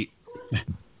date.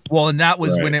 Well, and that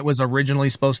was when it was originally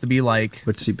supposed to be like,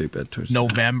 let's see, Big Bad Toy Store.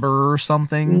 November or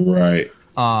something. Right.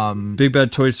 Big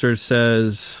Bad Toy Store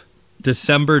says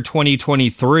December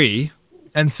 2023.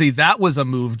 And see, that was a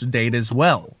moved date as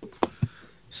well.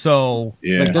 So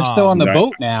like they're still on the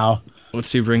boat now. Let's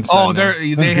see, ringside. Oh,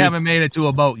 they haven't made it to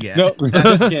a boat yet. No,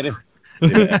 just kidding.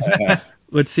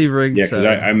 Let's see, ringside.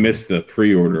 Yeah, because I missed the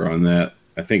pre-order on that.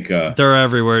 I think they're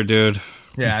everywhere, dude.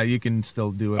 Yeah, you can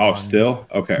still do it. Oh, still?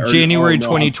 Okay. January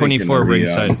 2024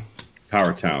 ringside.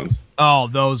 Power Towns. Oh,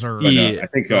 those are. I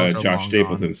think Josh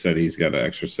Stapleton said he's got an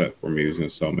extra set for me. He was going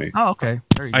to sell me. Oh, okay.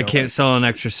 There you go. I can't sell an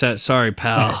extra set. Sorry,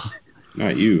 pal.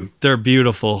 Not you. They're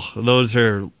beautiful. Those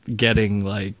are getting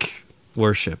like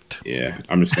worshipped. Yeah,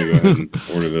 I'm just going to go ahead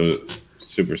and order those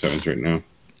Super 7s right now.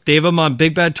 Dave, I'm on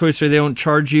Big Bad Toy Store. They don't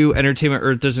charge you. Entertainment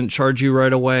Earth doesn't charge you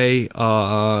right away.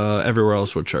 Everywhere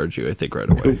else will charge you, I think, right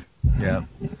away. Yeah.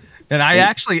 And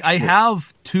I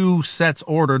have 2 sets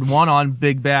ordered, one on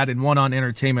Big Bad and one on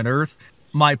Entertainment Earth.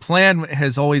 My plan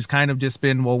has always kind of just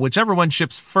been, well, whichever one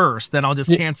ships first, then I'll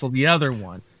just cancel the other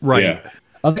one. Right. Yeah.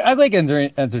 I like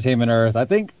Entertainment Earth. I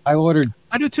think I ordered.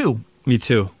 I do too. Me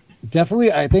too.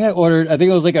 Definitely. I think it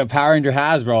was like a Power Ranger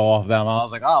Hasbro off them. I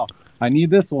was like, oh, I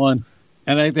need this one.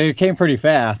 And they came pretty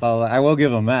fast. I will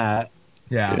give them that.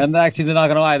 Yeah. And actually, they're not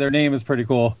going to lie. Their name is pretty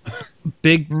cool.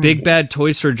 Big Bad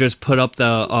Toy Store just put up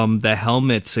the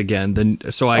helmets again.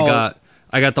 So I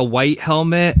got the white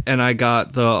helmet and I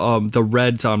got the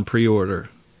reds on pre-order.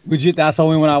 That's the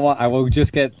only one I want. I will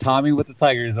just get Tommy with the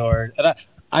Tiger Zord. And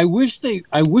I wish they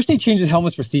changed his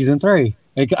helmets for season 3.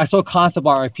 Like I saw concept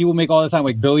art, like people make all the time,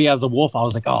 like Billy as a wolf. I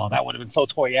was like, oh, that would have been so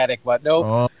toyetic, but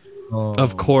no.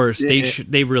 Of course,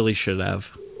 they really should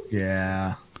have.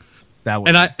 Yeah.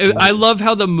 And I love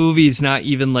how the movie's not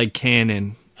even like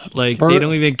canon. Like they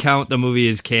don't even count the movie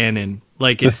as canon.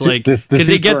 Like it's because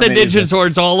they get the Ninja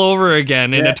Swords all over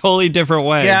again in a totally different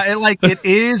way. Yeah, it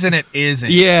is and it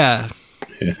isn't. Yeah.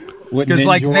 Because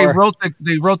like they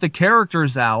wrote the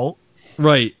characters out,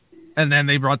 right, and then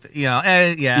they brought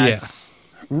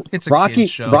it's a Rocky.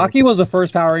 kid's show. Rocky was the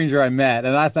first Power Ranger I met,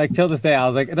 and that's like till this day I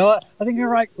was like, you know what? I think you're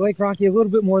right. Like Rocky a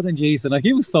little bit more than Jason. Like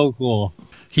he was so cool.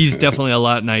 He's definitely a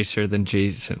lot nicer than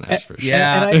Jason. That's for sure.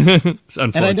 Yeah,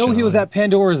 and I know he was at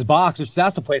Pandora's Box, which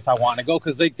that's the place I want to go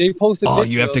because they posted. Oh,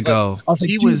 you have to go. I was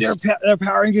like, their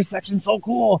Power Ranger section's so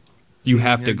cool. You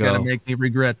have to go. You're gonna make me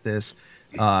regret this.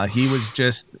 He was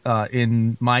just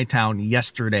in my town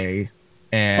yesterday,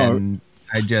 and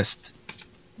I just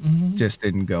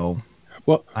didn't go.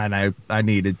 Well, and I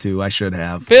needed to. I should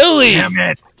have. Billy, damn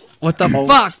it! What the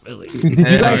fuck, Billy?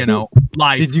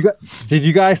 Life. Did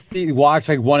you guys watch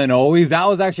like One and Always? That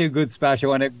was actually a good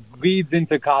special, and it leads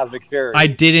into Cosmic Fury. I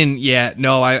didn't yet.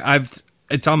 No,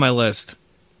 it's on my list.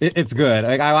 It's good.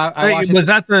 Like I watched was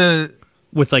that the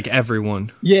with like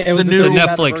everyone? Yeah, it was the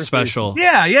Netflix special.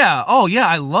 Yeah. Oh yeah,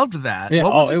 I loved that. Yeah,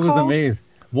 what was it was amazing.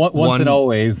 Once and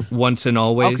Always. Once and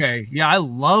Always. Okay, yeah, I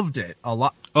loved it a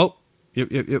lot. Oh,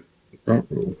 yep.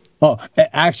 Oh,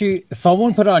 actually,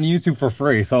 someone put it on YouTube for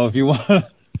free. So if you want,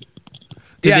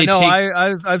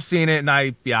 I've seen it, and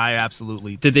I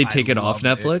absolutely. Did they take it off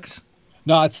Netflix?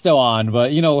 No, it's still on,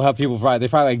 but you know how people they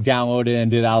probably like downloaded it and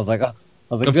did. I was like, good.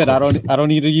 Course. I don't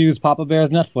need to use Papa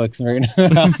Bear's Netflix right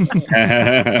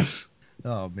now.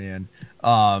 Oh man,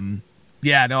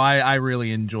 I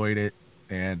really enjoyed it,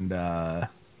 and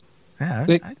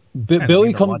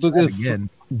Billy comes again.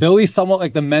 Billy's somewhat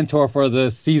like the mentor for the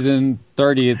season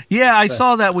 30. Yeah, I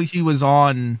saw that he was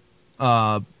on.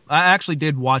 I actually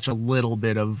did watch a little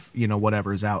bit of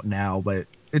whatever's out now, but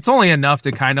it's only enough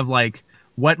to kind of like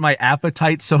whet my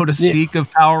appetite, so to speak, of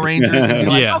Power Rangers. And be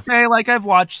like, okay, like I've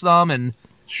watched some, and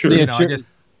sure, I just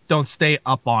don't stay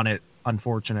up on it,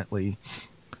 unfortunately.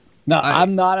 No,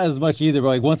 I'm not as much either. But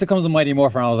like once it comes to Mighty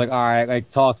Morphin, I was like, all right,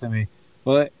 like talk to me.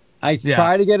 But I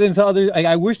try to get into other. Like,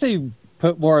 I wish they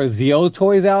put more Zeo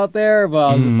toys out there, but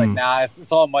I was just like, nah,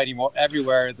 it's all Mighty Morphin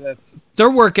everywhere.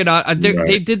 They're working on.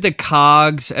 They did the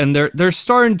cogs, and they're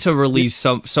starting to release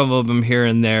some of them here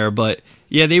and there. But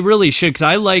Yeah, they really should. Cause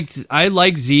I liked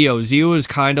Zeo. Zeo was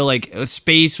kind of like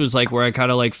Space was like where I kind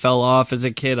of like fell off as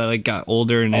a kid. I like got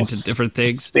older and into different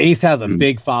things. Space has a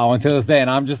big following to this day, and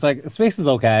I'm just like, Space is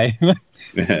okay.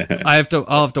 I'll have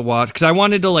to watch because I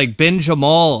wanted to like binge them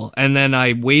all, and then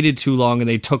I waited too long and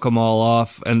they took them all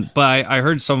off. But I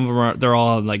heard some of them they're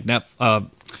all on like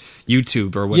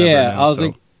YouTube or whatever. Yeah, now, I was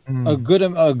like,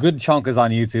 a good chunk is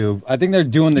on YouTube. I think they're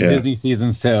doing the Disney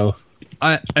seasons too.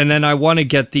 And then I want to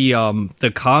get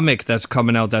the comic that's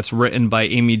coming out that's written by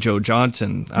Amy Jo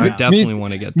Johnson. I definitely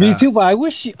want to get that. Me too, but I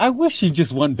wish she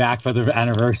just went back for the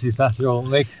anniversary special.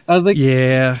 Like I was like,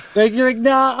 yeah, like you're like,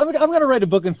 nah, I'm gonna write a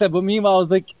book instead. But meanwhile, I was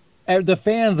like, the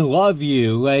fans love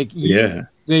you, like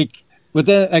like. But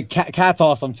then Kat's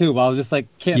awesome too. But I was just like,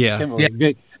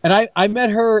 Kimberly. And I met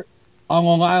her on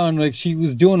Long Island. Like she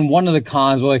was doing one of the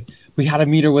cons. Where, like we had to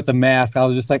meet her with the mask. I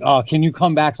was just like, oh, can you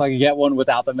come back so I can get one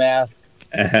without the mask?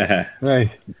 Right.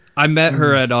 I met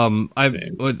her at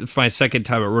it's my second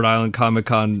time at Rhode Island Comic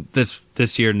Con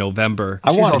this year in November.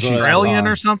 She's Australian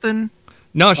or something?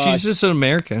 No, she's just an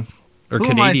American or who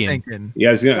Canadian. Am I thinking?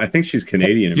 Yeah, I think she's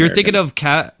Canadian. You're thinking of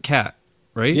Kat,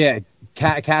 right? Yeah,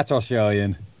 Kat's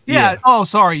Australian. Yeah. Oh,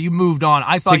 sorry, you moved on.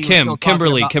 I thought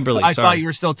Kimberly. I thought you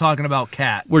were still talking about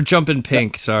Kat. We're jumping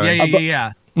pink. Sorry.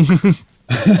 Yeah.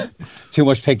 Too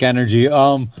much pink energy.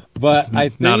 But I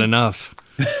think, not enough.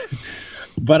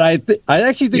 But I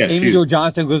actually think Amy Jo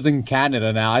Johnson lives in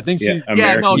Canada now. I think she's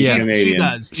she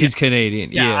does. She's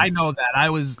Canadian. Yeah, I know that. I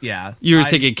was You were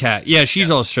thinking Kat. Yeah, she's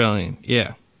Australian.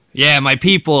 Yeah. Yeah, my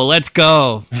people, let's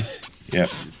go. Yep.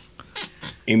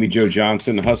 Amy Jo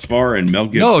Johnson, Husvar, and Mel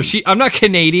Gibson. No, I'm not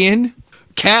Canadian.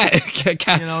 Kat.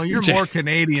 You know, you're more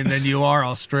Canadian than you are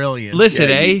Australian. Listen,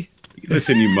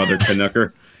 Listen, you mother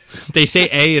Canucker. They say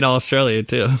A in Australia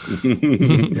too.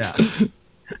 Yeah.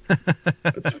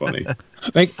 That's funny.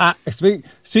 Like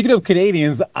speaking of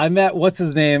Canadians, I met what's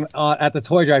his name at the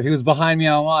toy drive. He was behind me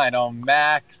online.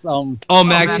 Max.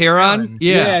 Max Heron.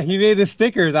 Yeah, he made the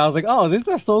stickers. I was like, oh, these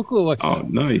are so cool. Like, oh,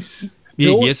 nice.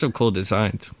 Yeah, he has some cool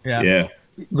designs. Yeah.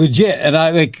 Legit. And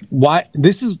I like why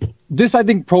this. I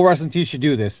think pro wrestling tees should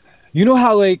do this. You know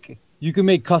how like you can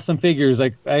make custom figures.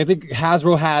 Like I think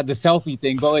Hasbro had the selfie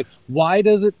thing, but like why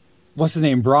does it? What's his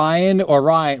name? Ryan.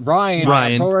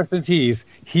 Pro Wrestling Tees.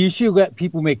 He should let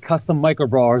people make custom micro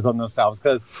brawlers on themselves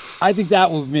because I think that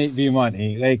would be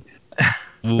money. Like,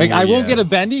 I won't get a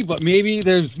bendy, but maybe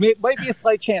might be a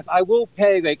slight chance. I will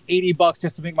pay like $80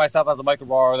 just to make myself as a micro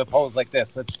brawler with a pose like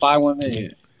this. It's fine with me. Yeah.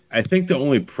 I think the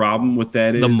only problem with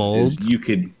that is you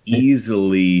could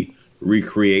easily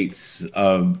recreate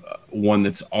one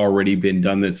that's already been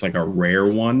done. That's like a rare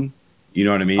one. You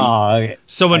know what I mean?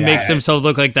 Someone makes himself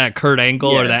look like that Kurt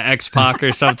Angle or that X-Pac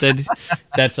or something.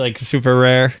 That's like super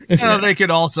rare. They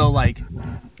could also like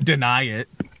deny it.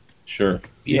 Sure.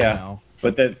 Yeah.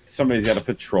 But that somebody's got to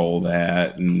patrol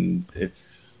that, and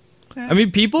it's. I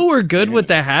mean, people were good with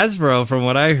the Hasbro, from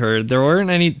what I heard. There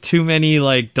weren't too many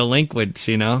like delinquents,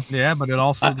 you know. Yeah, but it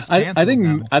also. I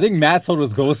think Matt sold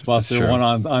his Ghostbuster one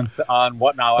on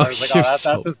Whatnot. I was like, that's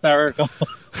hysterical.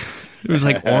 It was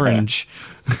like orange.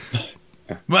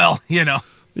 Well, you know.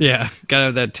 Yeah, gotta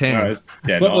have that tan.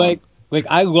 But like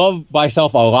I love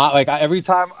myself a lot. Like every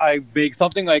time I make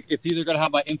something, like it's either gonna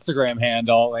have my Instagram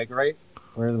handle, like right.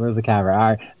 Where's the camera? All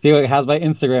right, see, it has my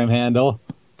Instagram handle.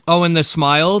 Oh, and the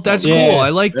smile? That's cool. I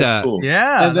like that. Cool.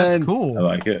 Yeah, that's cool. I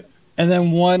like it. And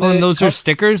then one. Oh, and those are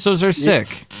stickers. Those are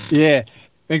sick. Yeah,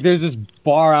 like there's this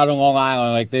bar out on Long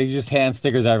Island. Like they just hand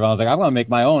stickers to everyone. I was like, I'm gonna make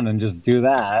my own and just do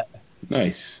that.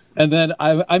 Nice. And then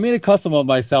I made a custom of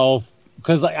myself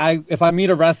because if I meet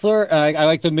a wrestler, I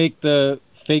like to make the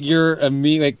figure and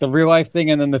me like the real life thing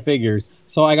and then the figures.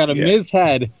 So I got a Miz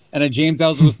head and a James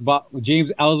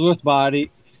Ellsworth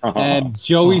body and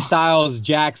Joey Styles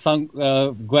Jack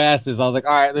glasses. I was like,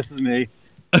 all right, this is me.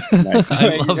 Nice.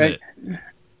 I love it.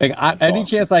 Any awesome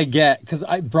chance I get, because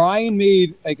Brian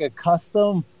made like a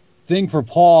custom thing for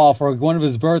Paul for one of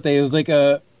his birthdays.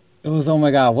 It was oh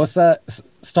my god, what's that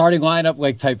starting lineup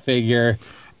like type figure?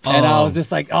 And I was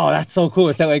just like, oh, that's so cool.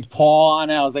 It's that like Paul on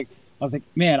it. I was like,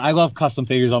 man, I love custom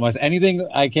figures on myself. Anything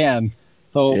I can.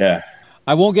 So yeah,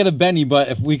 I won't get a Benny, but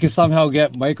if we could somehow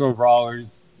get micro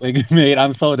brawlers like made,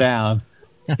 I'm so down.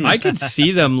 I could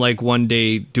see them like one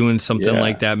day doing something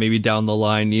like that, maybe down the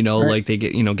line, you know, like they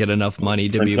get enough money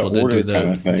to be able to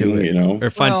do it, you know, or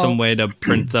find some way to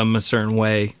print them a certain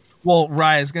way. Well,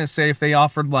 Ryan, I was gonna say if they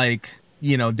offered like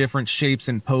different shapes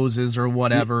and poses or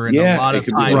whatever, and a lot of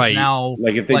times now,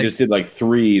 like if they just did like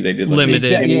 3, they did like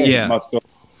limited, muscle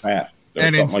fat or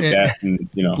and something like that, and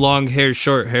long hair,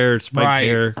 short hair, spiked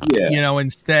hair,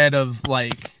 instead of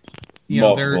like you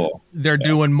know, they're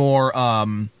doing more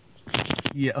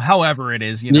yeah, however it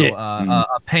is, you know,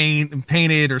 a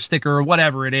painted or sticker or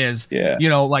whatever it is, you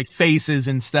know, like faces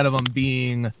instead of them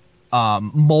being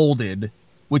molded,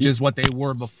 which is what they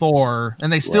were before,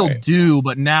 and they still do,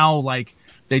 but now like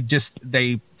they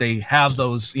have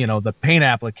those, you know, the paint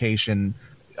application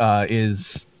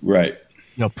is right,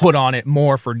 you know, put on it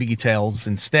more for details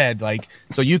instead, like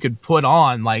so you could put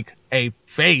on like a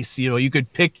face, you know, you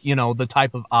could pick, you know, the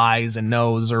type of eyes and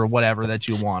nose or whatever that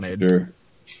you wanted. Sure.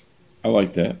 I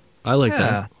like that. I like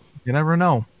that. You never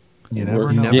know. You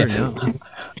never know.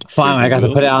 Finally, I got to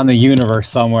put it out in the universe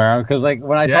somewhere. Because like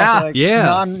when I talk to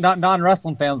like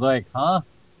non-wrestling fans, like, huh?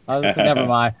 I was like, never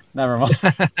mind.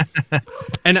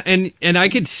 And I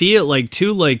could see it like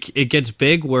too, like it gets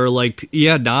big where like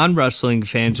non-wrestling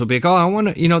fans will be like, oh, I want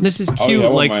to, you know, this is cute,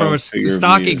 like from a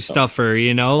stocking stuffer,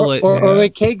 you know, or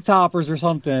like cake toppers or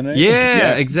something. Right?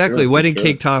 Yeah, exactly, wedding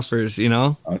cake toppers, you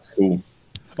know. That's cool.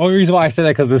 Only reason why I said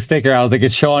that because the sticker, I was like,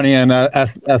 it's Shawnee and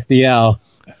SDL.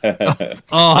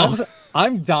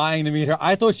 I'm dying to meet her.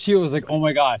 I thought she was like, oh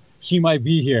my god, she might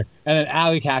be here. And then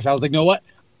Alley Cash, I was like, you know what?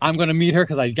 I'm gonna meet her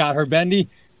because I got her bendy.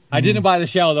 I didn't buy the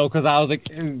shell though because I was like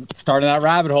starting that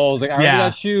rabbit hole. I was like, I already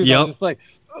got shoes. I was just like,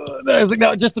 I was like,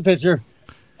 no, just a picture.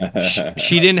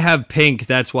 She didn't have pink.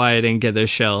 That's why I didn't get the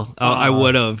shell. I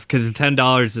would have, because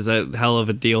 $10 is a hell of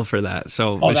a deal for that.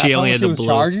 So but she only had the blue.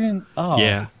 Charging? Oh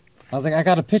yeah. I was like, I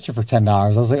got a picture for $10.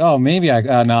 I was like, oh, maybe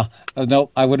no, nope,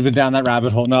 I would have been down that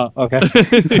rabbit hole. No, okay.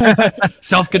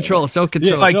 Self-control. It's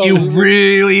like you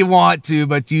really want to,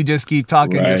 but you just keep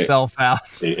talking yourself out.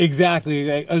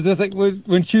 Exactly. I was just like,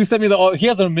 when Chu sent me he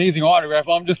has an amazing autograph.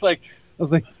 I'm just like, I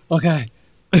was like, okay.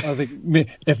 I was like,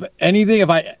 if anything, if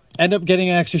I end up getting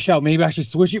an extra shell, maybe I should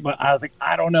switch it. But I was like,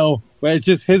 I don't know. But it's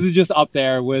just his is just up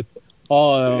there with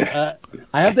all of them.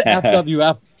 I have the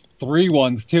FWF 3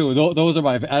 ones too. Those are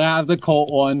and I have the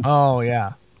Colt one. Oh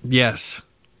yeah. Yes.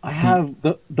 I have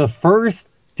the first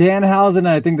Danhausen and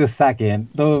I think the second.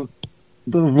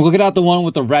 Looking at the one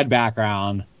with the red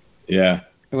background. Yeah.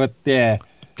 With the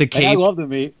cape. I love the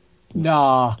meat.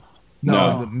 No.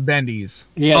 Bendies.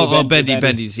 Yeah.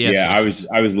 Bendies. Yes. Yeah,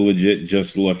 yes. I was legit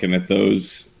just looking at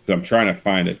those. I'm trying to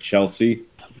find a Chelsea.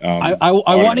 I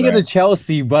want to get a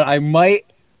Chelsea, but I might.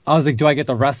 I was like, do I get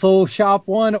the Wrestle Shop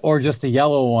one or just the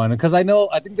yellow one? Because I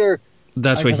think they're.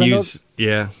 That's what Hughes.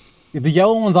 Yeah. The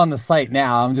yellow one's on the site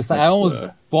now. I'm just like, I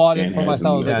almost bought it for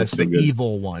myself. That's the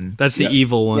evil one. That's the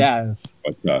evil one. Yes.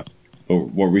 What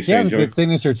were we saying? He has a good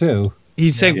signature too.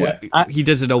 He's saying he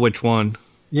doesn't know which one.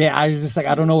 Yeah, I was just like,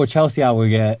 I don't know what Chelsea I would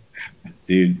get.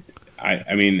 Dude,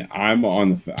 I mean, I'm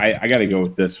on the. I got to go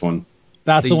with this one.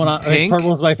 That's the one.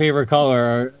 Purple's my favorite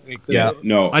color.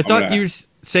 No, I thought you were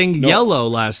saying yellow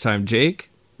last time, Jake.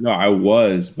 No, I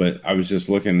was, but I was just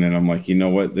looking and I'm like, you know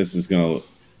what? This is gonna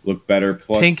look better.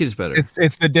 Plus, pink is better.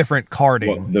 It's the different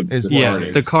carding.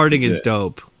 The carding is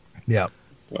dope. Yeah.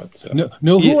 But,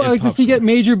 who I like to see get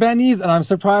major bennies, and I'm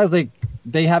surprised like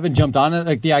they haven't jumped on it,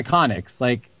 like the Iconics,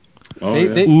 like.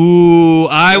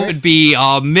 I would be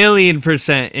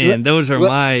 1,000,000% in. Those are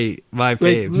my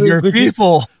faves. Your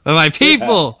people. My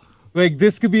people. Like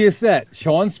this could be a set.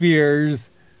 Sean Spears.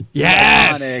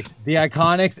 Yes. The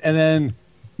Iconics, and then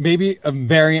maybe a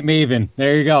variant Maven.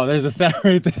 There you go. There's a set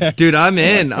right there. Dude, I'm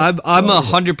in. I'm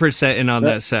 100% in on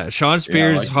that set. Sean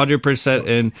Spears, 100%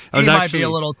 in. He might be a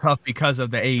little tough because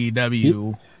of the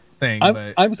AEW thing.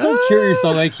 I'm so curious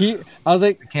though. Like I was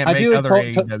like, I feel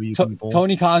like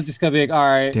Tony Khan's just gonna be like, all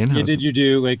right, you did you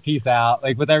do, like peace out,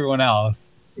 like with everyone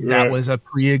else. That was a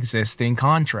pre-existing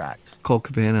contract. Colt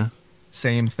Cabana,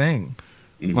 same thing.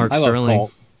 Mark Sterling,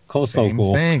 Colt's so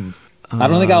cool. Thing. I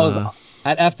don't think I was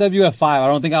at FWF 5. I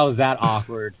don't think I was that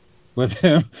awkward with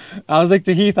him. I was like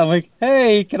to Heath, I'm like,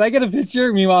 hey, can I get a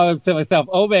picture? Meanwhile, I'm to myself,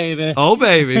 oh baby. Oh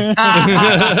baby.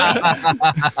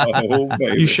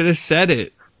 You should have said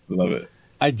it. Love it.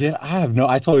 I did. I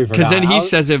totally forgot. Because then he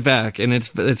says it back, and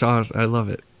it's awesome. I love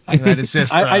it. It's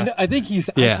just. I think he's.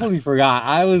 I totally forgot.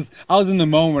 I was in the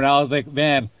moment. I was like,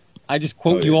 man, I just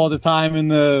quote you all the time in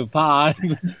the pod.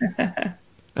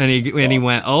 And he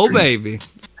went, oh baby,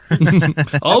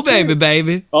 oh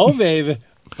baby. Oh baby.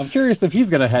 I'm curious if he's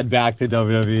gonna head back to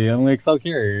WWE. I'm like so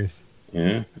curious.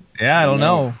 Yeah. I don't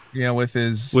know. You know, with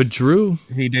Drew,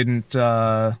 he didn't.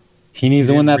 He needs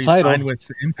to win that title with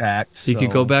Impact. He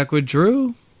could go back with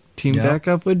Drew. Team back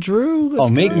up with Drew.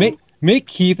 Let's make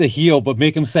Keith a heel, but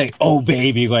make him say, "Oh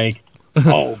baby," like,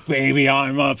 "Oh baby,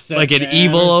 I'm upset." Like an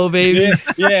evil "Oh baby."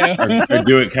 Yeah. Or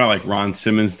do it kind of like Ron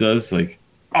Simmons does, like,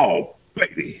 "Oh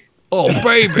baby." Oh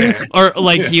baby. Or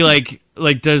like he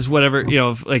like does whatever,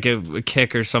 like a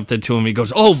kick or something to him. He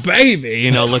goes, "Oh baby,"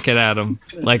 looking at him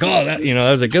like, "Oh, that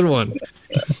that was a good one."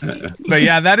 But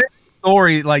yeah, that is a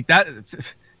story like that.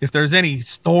 If there's any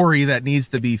story that needs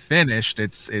to be finished,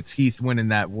 it's Heath winning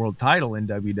that world title in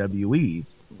WWE.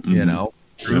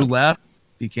 Drew left,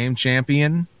 became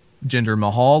champion. Jinder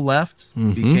Mahal left,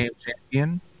 became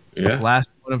champion. Yeah. Last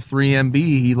one of 3MB,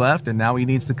 he left, and now he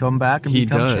needs to come back and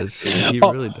become champion. He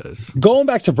really does. Going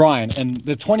back to Bryan and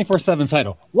the 24/7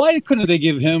 title, why couldn't they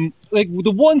give him like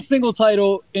the one single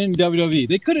title in WWE?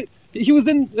 They couldn't. He was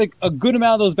in like a good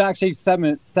amount of those backstage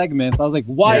segments. I was like,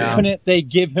 why couldn't they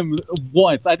give him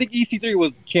once? I think EC3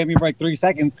 was champion for like 3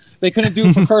 seconds. They couldn't do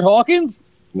it for Kurt Hawkins.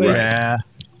 Right. Yeah,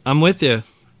 I'm with you.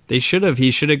 They should have.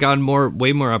 He should have gotten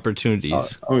way more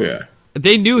opportunities. Oh yeah.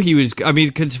 They knew he was. I mean,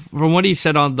 because from what he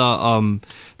said on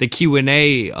the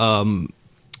Q&A and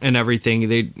everything,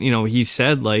 he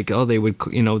said like, oh, they would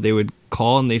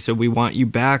call and they said, we want you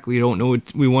back. We don't know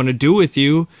what we want to do with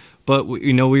you, but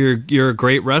you're a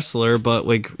great wrestler. But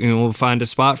like, we'll find a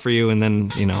spot for you. And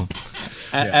then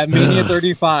at Mania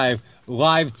 35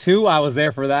 Live 2, I was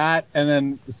there for that, and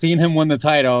then seeing him win the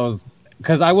titles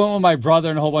because I went with my brother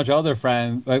and a whole bunch of other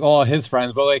friends, like all his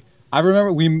friends, but like. I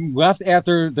remember we left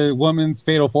after the women's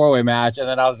fatal 4-way match, and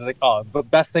then I was just like, "Oh,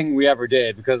 but best thing we ever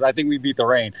did," because I think we beat the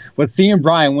Reign. But seeing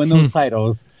Bryan win those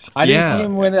titles, I didn't see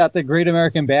him win at the Great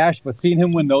American Bash, but seeing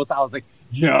him win those, I was like,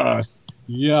 "Yes."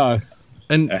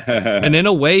 And in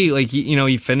a way, like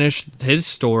he finished his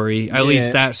story, at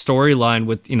least that storyline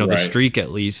with the streak,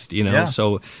 at least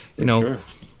So sure.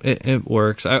 It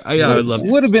works. I would love.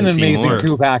 Would have been an amazing more.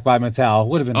 2-pack by Mattel.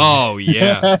 Would have been. Oh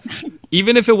yeah.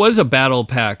 Even if it was a battle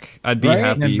pack, I'd be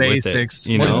happy with it.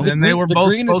 And they were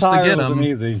both supposed to get them.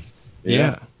 Amazing.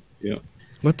 Yeah.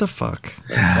 What the fuck?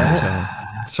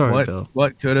 Sorry, Bill.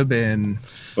 What could have been?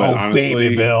 But honestly,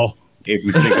 baby Bill. If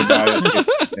you think about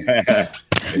it,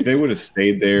 if they would have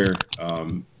stayed there,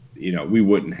 we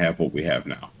wouldn't have what we have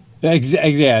now.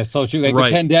 Yeah, so true. Like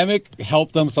the pandemic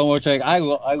helped them so much. Like I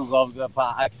love the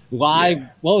live. Yeah.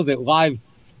 What was it? Live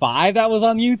 5 that was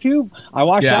on YouTube. I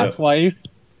watched that twice.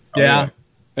 Yeah.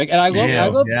 Like, and I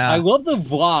love the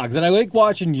vlogs, and I like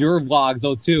watching your vlogs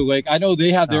though too. Like I know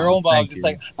they have their own vlogs. Just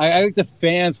like I like the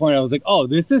fans point. I was like, oh,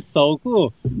 this is so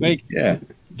cool. Like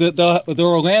the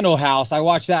Orlando house. I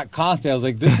watched that constantly. I was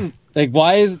like, this is like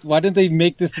why didn't they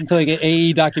make this into like an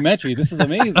AE documentary? This is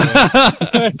amazing.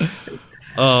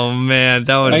 Oh man,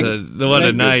 that was what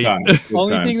a night.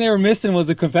 Only thing they were missing was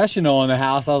the confessional in the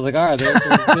house. I was like, all right.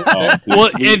 Well,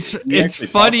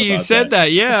 it's funny you said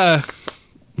that. Yeah.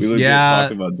 We legit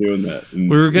talked about doing that. We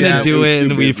were gonna do it,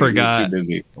 and we forgot. We were too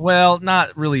busy. Well,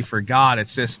 not really forgot.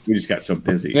 It's just we just got so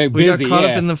busy. We got caught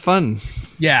up in the fun.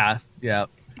 Yeah. You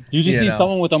just need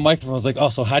someone with a microphone. It's like, oh,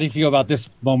 so how do you feel about this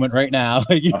moment right now?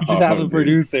 Like you just have a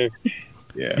producer.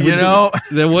 Yeah,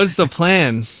 that was the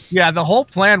plan. Yeah, the whole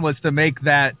plan was to make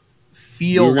that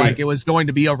feel like it was going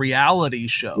to be a reality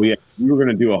show. We were going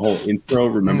to do a whole intro.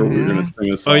 Remember, we were going to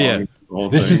sing a song. Oh yeah,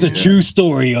 this is the true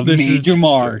story of Major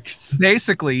Marks.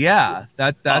 Basically, yeah,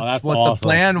 that's what awesome. The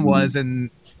plan was, and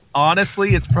honestly,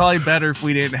 it's probably better if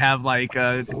we didn't have like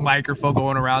a microphone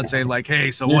going around saying like,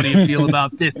 "Hey, so what do you feel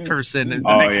about this person?" And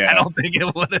I don't think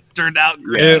it would have turned out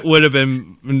great. It would have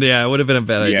been, it would have been a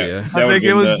bad idea. I think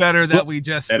it was better that we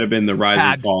just that'd have been the rise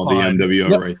and fall of the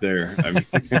NWO right there. I mean.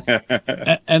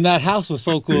 And that house was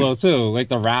so cool though too, like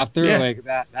the Raptor, like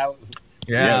that was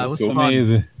it was cool.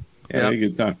 Amazing. Yeah, a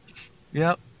good time.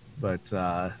 Yep, but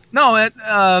no,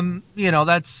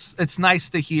 it's nice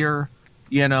to hear.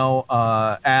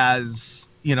 As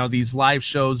these live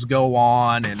shows go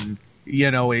on, and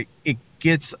it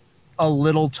gets a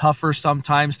little tougher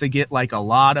sometimes to get like a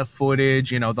lot of footage.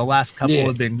 The last couple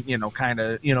have been kind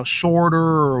of shorter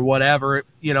or whatever.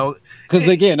 Because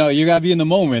you gotta be in the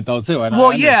moment though too.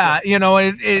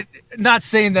 It not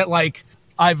saying that like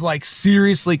I've like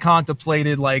seriously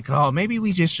contemplated like, oh, maybe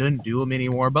we just shouldn't do them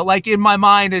anymore. But like in my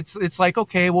mind, it's like,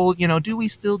 okay, well, do we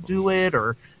still do it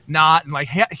or not? And like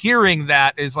hearing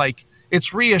that is like,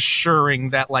 it's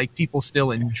reassuring that like people still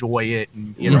enjoy it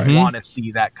and want to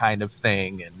see that kind of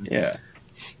thing. And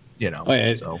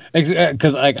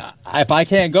because like if I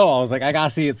can't go, I was like, I gotta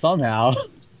see it somehow.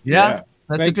 Yeah,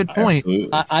 that's a good point.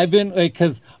 I've been like,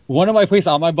 because one of my places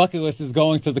on my bucket list is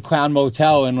going to the Clown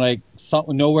Motel in like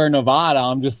nowhere Nevada.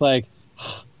 I'm just like,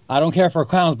 I don't care for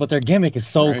clowns, but their gimmick is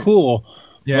so cool.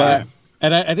 Yeah.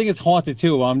 And I think it's haunted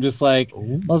too. I'm just like,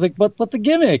 I was like, but the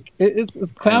gimmick,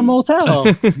 it's Clown Motel.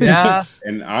 Yeah.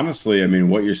 And honestly, I mean,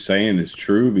 what you're saying is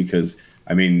true because,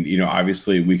 I mean,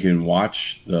 obviously we can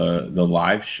watch the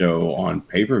live show on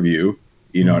pay-per-view,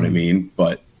 you know what I mean?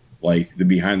 But like the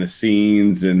behind the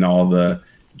scenes and all the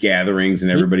gatherings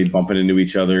and everybody bumping into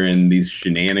each other and these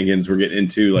shenanigans we're getting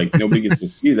into. Like nobody gets to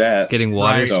see that. Getting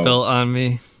water spilt on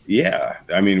me. Yeah,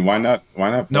 I mean, why not?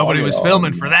 Nobody was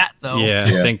filming for that though. Yeah,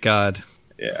 thank God.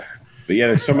 Yeah, but yeah,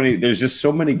 there's just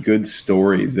so many good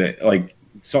stories that like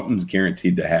something's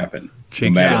guaranteed to happen.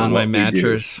 Cheeks on my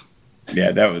mattress.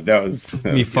 Yeah, that was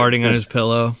me farting on his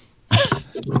pillow.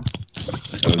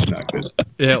 That was not good.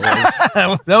 Yeah, it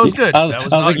was. That was good. I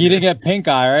was like, you didn't get pink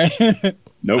eye, right?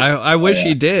 Nope. I wish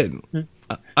he did.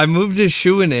 I moved his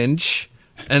shoe an inch,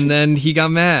 and then he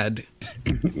got mad.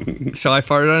 So I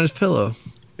farted on his pillow.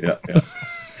 Yeah.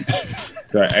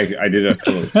 So I did a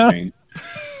pillow exchange.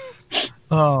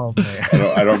 Oh man!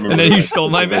 I don't remember. And then he stole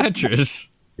my mattress.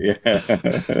 Yeah.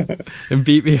 And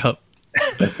beat me up.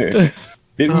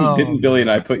 Didn't Billy and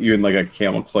I put you in like a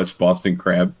camel clutch Boston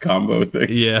crab combo thing?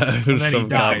 Yeah, it was some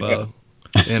died. combo.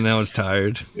 And I was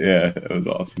tired. Yeah, that was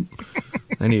awesome.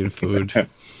 I needed food.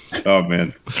 Oh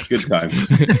man, good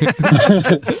times.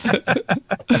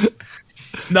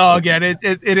 No, again,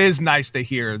 it is nice to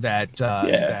hear that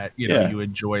that you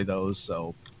enjoy those.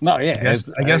 So No, yeah.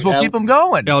 I guess we'll keep them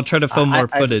going. Yeah, I'll try to film more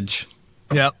footage.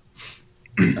 Yep.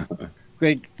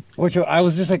 Like, which I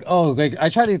was just like, oh, like I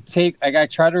try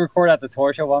to record at the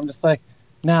tour show, but I'm just like,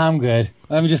 nah, I'm good.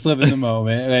 Let me just live in the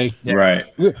moment. Like, Right.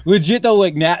 Legit though,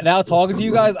 like now talking to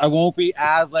you guys, I won't be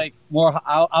as like more.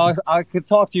 I could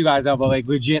talk to you guys now, but like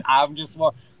legit, I'm just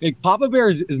more like Papa Bear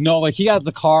is no like he has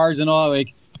the cars and all.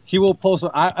 Like he will post.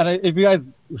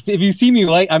 If you see me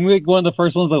like, I'm like one of the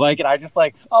first ones that like it. I just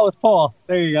like, oh, it's Paul.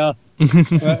 There you go.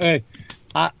 Hey,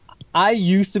 I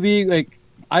used to be like.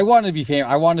 I wanted to be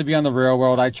famous. I wanted to be on the real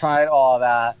world. I tried all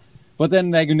that. But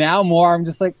then like now more, I'm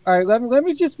just like, all right, let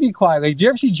me just be quiet. Like, do you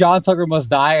ever see John Tucker Must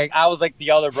Die? Like, I was like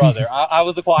the other brother. I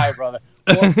was the quiet brother.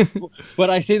 But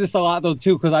I say this a lot though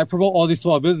too, because I promote all these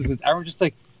small businesses. Everyone's just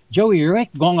like, Joey, you're like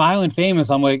Long Island famous.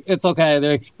 I'm like, it's okay.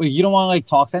 They're like, well, you don't want to like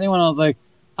talk to anyone. I was like,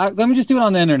 let me just do it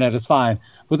on the internet. It's fine.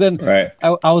 But then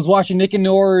I was watching Nick and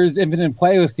Nora's Infinite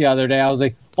Playlist the other day. I was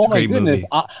like, oh my goodness,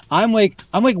 I'm like,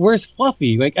 where's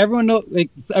Fluffy? Like everyone knows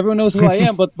who I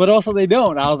am, but also they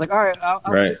don't. I was like, all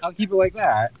right, I'll keep it like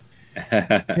that.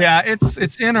 Yeah,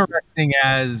 it's interesting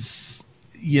as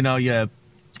you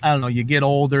get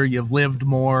older, you've lived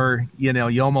more,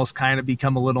 you almost kind of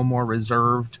become a little more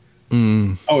reserved.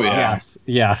 Oh yeah,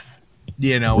 yes.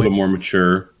 A little more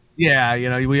mature.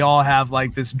 Yeah, we all have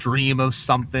like this dream of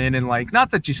something, and like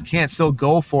not that you can't still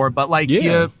go for it, but like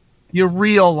you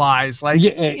realize like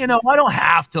I don't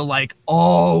have to like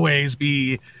always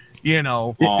be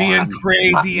being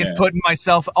crazy and putting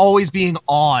myself always being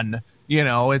on.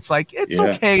 It's like it's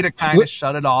okay to kind of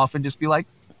shut it off and just be like,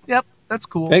 yep, that's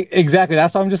cool. Exactly.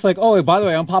 That's why I'm just like, oh, by the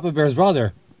way, I'm Papa Bear's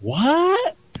brother.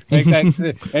 What? Like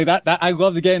that I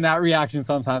love to get in that reaction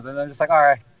sometimes, and I'm just like, all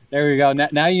right, there we go.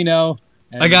 Now you know.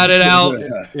 I got it out.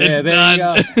 It's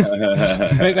done.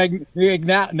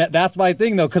 That's my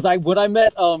thing though, because when I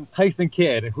met Tyson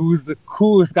Kidd, who's the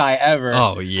coolest guy ever.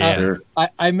 Oh yeah.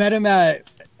 I met him at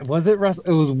it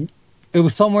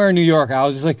was somewhere in New York. I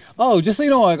was just like, oh, just so you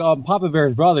know, like Papa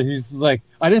Bear's brother. He's just like,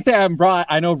 I didn't say I'm Brian.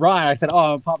 I know Brian. I said,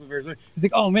 oh, I'm Papa Bear's brother. He's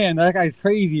like, oh man, that guy's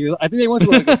crazy. I think they went to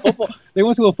like a football. They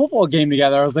went to a football game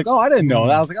together. I was like, oh, I didn't know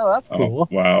that. I was like, oh, that's cool.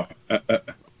 Wow.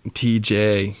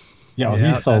 TJ. Yeah,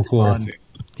 he's so cool. Fun.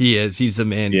 He is. He's the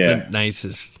man. Yeah. The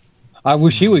nicest. I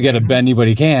wish he would get a Benny, but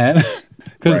he can't.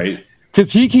 Right.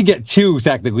 Because he can get two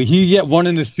technically. He can get one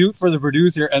in the suit for the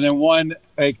producer, and then one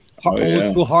like old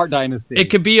school Heart Dynasty. It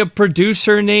could be a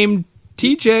producer named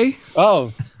TJ.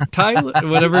 Oh, Tyler,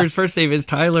 whatever his first name is,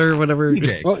 Tyler, whatever.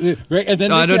 TJ. well, right, and then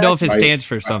No, I don't know if it stands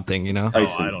for something.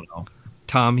 Tyson. I don't know.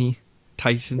 Tommy,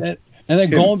 Tyson. And then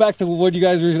going back to what you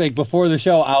guys were like before the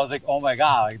show, I was like, oh my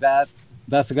god, like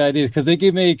that's a good idea because they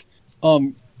could make a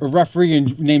referee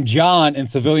named John in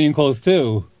civilian clothes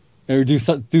too, or do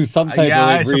some type of like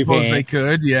I suppose repaint. they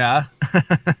could. Yeah.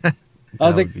 I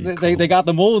was like, they got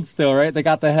the mold still, right? They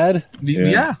got the head.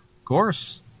 Yeah, of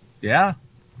course. Yeah,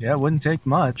 it wouldn't take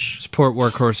much. Support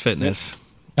Workhorse Fitness.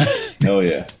 Hell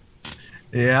yeah.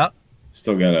 Yeah.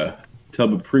 Still got a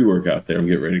tub of pre-workout there. I'm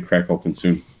getting ready to crack open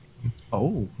soon.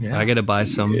 Oh, yeah. I got to buy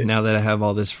some now that I have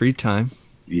all this free time.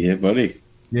 Yeah, buddy.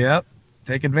 Yep.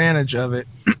 Take advantage of it.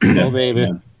 Oh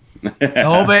baby.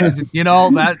 Oh, baby.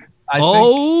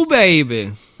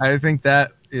 Baby. I think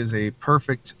that is a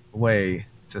perfect way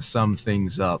to sum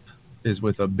things up. Is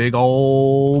with a big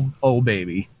old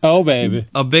baby. Oh baby.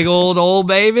 A big old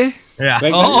baby. Yeah.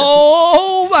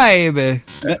 Oh baby.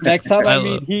 Next time I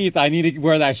meet Heath, I need to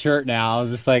wear that shirt now. I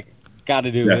was just like, got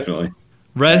to do Definitely.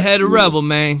 Redheaded rebel,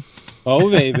 man. it. Oh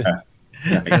baby.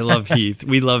 I love Heath.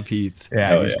 We love Heath.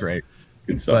 Yeah, he's great.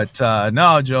 Good stuff. But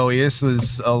no, Joey, this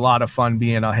was a lot of fun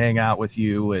being a hangout with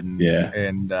you and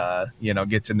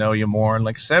get to know you more. And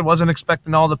like I said, wasn't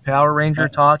expecting all the Power Ranger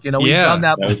talk. We've done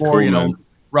that before. Cool,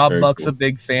 Rob Very Buck's cool. a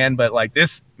big fan, but like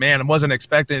this, man, I wasn't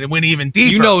expecting it. It went even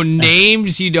deeper. You know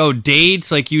names, you know dates,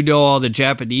 like you know all the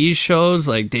Japanese shows.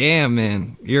 Like, damn,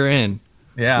 man, you're in.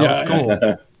 Yeah, it was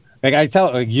cool. Like I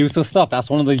tell, useless stuff. That's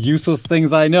one of the useless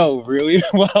things I know really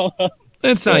well.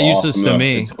 It's So not useless awesome, to though.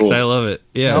 me It's because cool. I love it.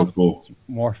 Yeah, So cool.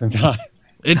 Morphin time.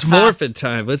 it's morphin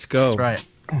time. Let's go. That's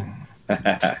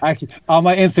right. Actually, on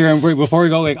my Instagram, wait, before we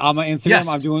go, like on my Instagram, Yes.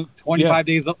 I'm doing 25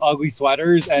 days of ugly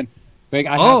sweaters, and like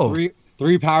I Oh. have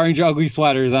three Power Ranger ugly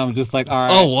sweaters. I'm just like, all right.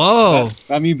 Oh, whoa.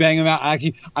 Let me bang them out.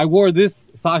 Actually, I wore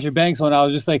this Sasha Banks one. I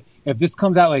was just like, if this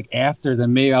comes out like after,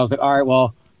 then maybe I was like, all right,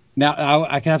 well, now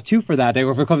I can have two for that day.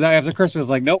 Or if it comes out after Christmas,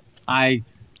 like, nope, I'm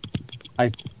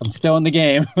still in the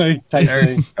game. Like, type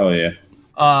thing. Oh yeah.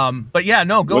 But yeah,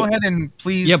 no, go ahead and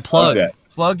please Plug. Okay.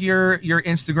 plug your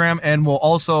Instagram, and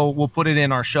we'll put it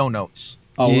in our show notes.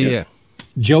 Oh, Yeah.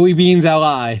 Joey Beans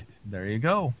LI. There you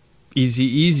go.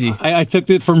 Easy. I took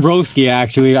it from Broski,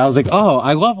 actually. I was like, oh,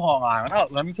 I love Long Island. Oh,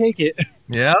 let me take it.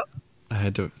 Yeah. I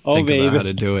had to Oh, think baby. about how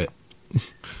to do it.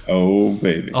 Oh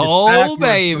baby. Oh, Backwards from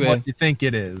baby. what you think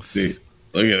it is? See,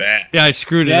 look at that. Yeah, I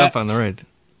screwed it Yeah. up on the right.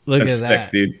 Look That's at sick,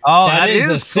 that. dude. Oh, that is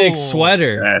a sick cool.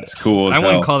 sweater. That's cool. As I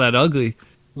wouldn't hell. call that ugly.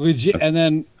 Legit. And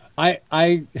then I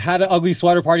had an ugly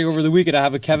sweater party over the weekend. I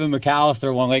have a Kevin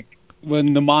McAllister one, like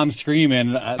when the mom's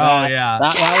screaming. Yeah.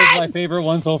 That was my favorite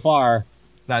one so far.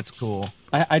 That's cool.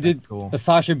 I did cool. a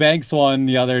Sasha Banks one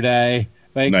the other day.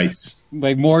 Like, Nice.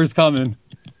 like more is coming.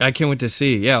 I can't wait to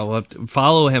see. Yeah, we'll have to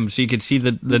follow him so you can see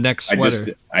the next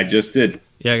sweater. I just did.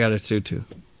 Yeah, I got it too.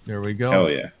 There we go. Hell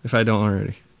yeah. If I don't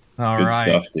already. All Good right.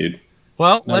 stuff, dude.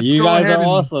 Well, No, let's you go guys ahead are and,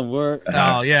 awesome. We're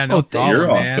Oh yeah, no, problem,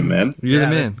 You're awesome, man. You're the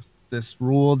man. This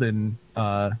ruled, and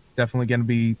definitely going to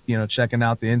be checking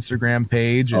out the Instagram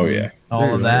page. And Oh, yeah. all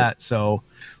Very of right. that. So,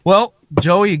 well,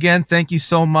 Joey, again, thank you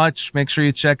so much. Make sure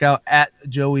you check out at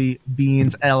Joey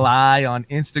Beans LI on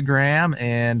Instagram,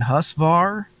 and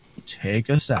Husvar, take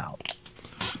us out.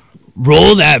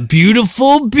 Roll that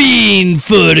beautiful bean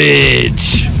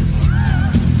footage.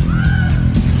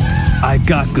 I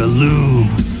got Galoom,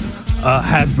 a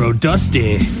Hasbro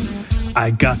Dusty.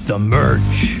 I got the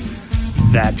merch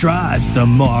that drives the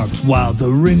marks, while the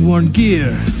ringworn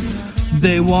gear,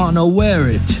 they wanna wear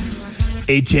it.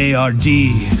 HARD,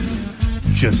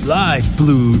 just like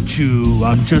Blue Chew.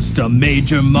 I'm just a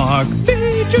major mark.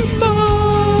 Major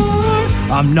mark.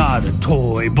 I'm not a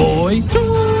toy boy.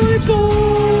 Toy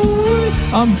boy.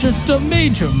 I'm just a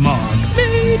major mark.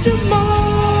 Major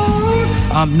mark.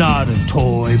 I'm not a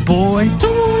toy boy.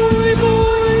 Toy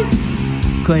boy.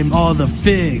 Claim all the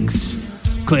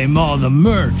figs. Claim all the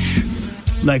merch.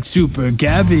 Like Super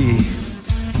Gabby.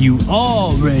 You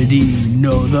already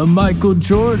know the Michael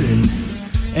Jordan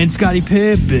and Scottie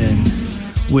Pippen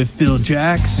with Phil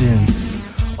Jackson.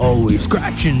 Always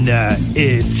scratching that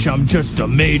itch. I'm just a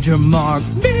major mark.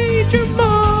 Major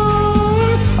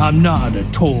mark. I'm not a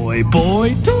toy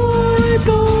boy. Toy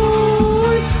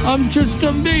boy. I'm just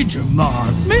a major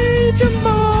mark. Major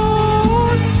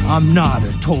mark. I'm not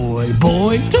a toy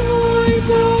boy. Toy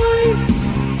boy.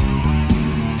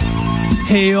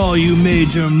 Hey, all you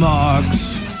major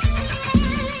marks.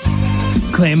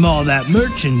 Claim all that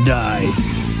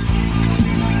merchandise.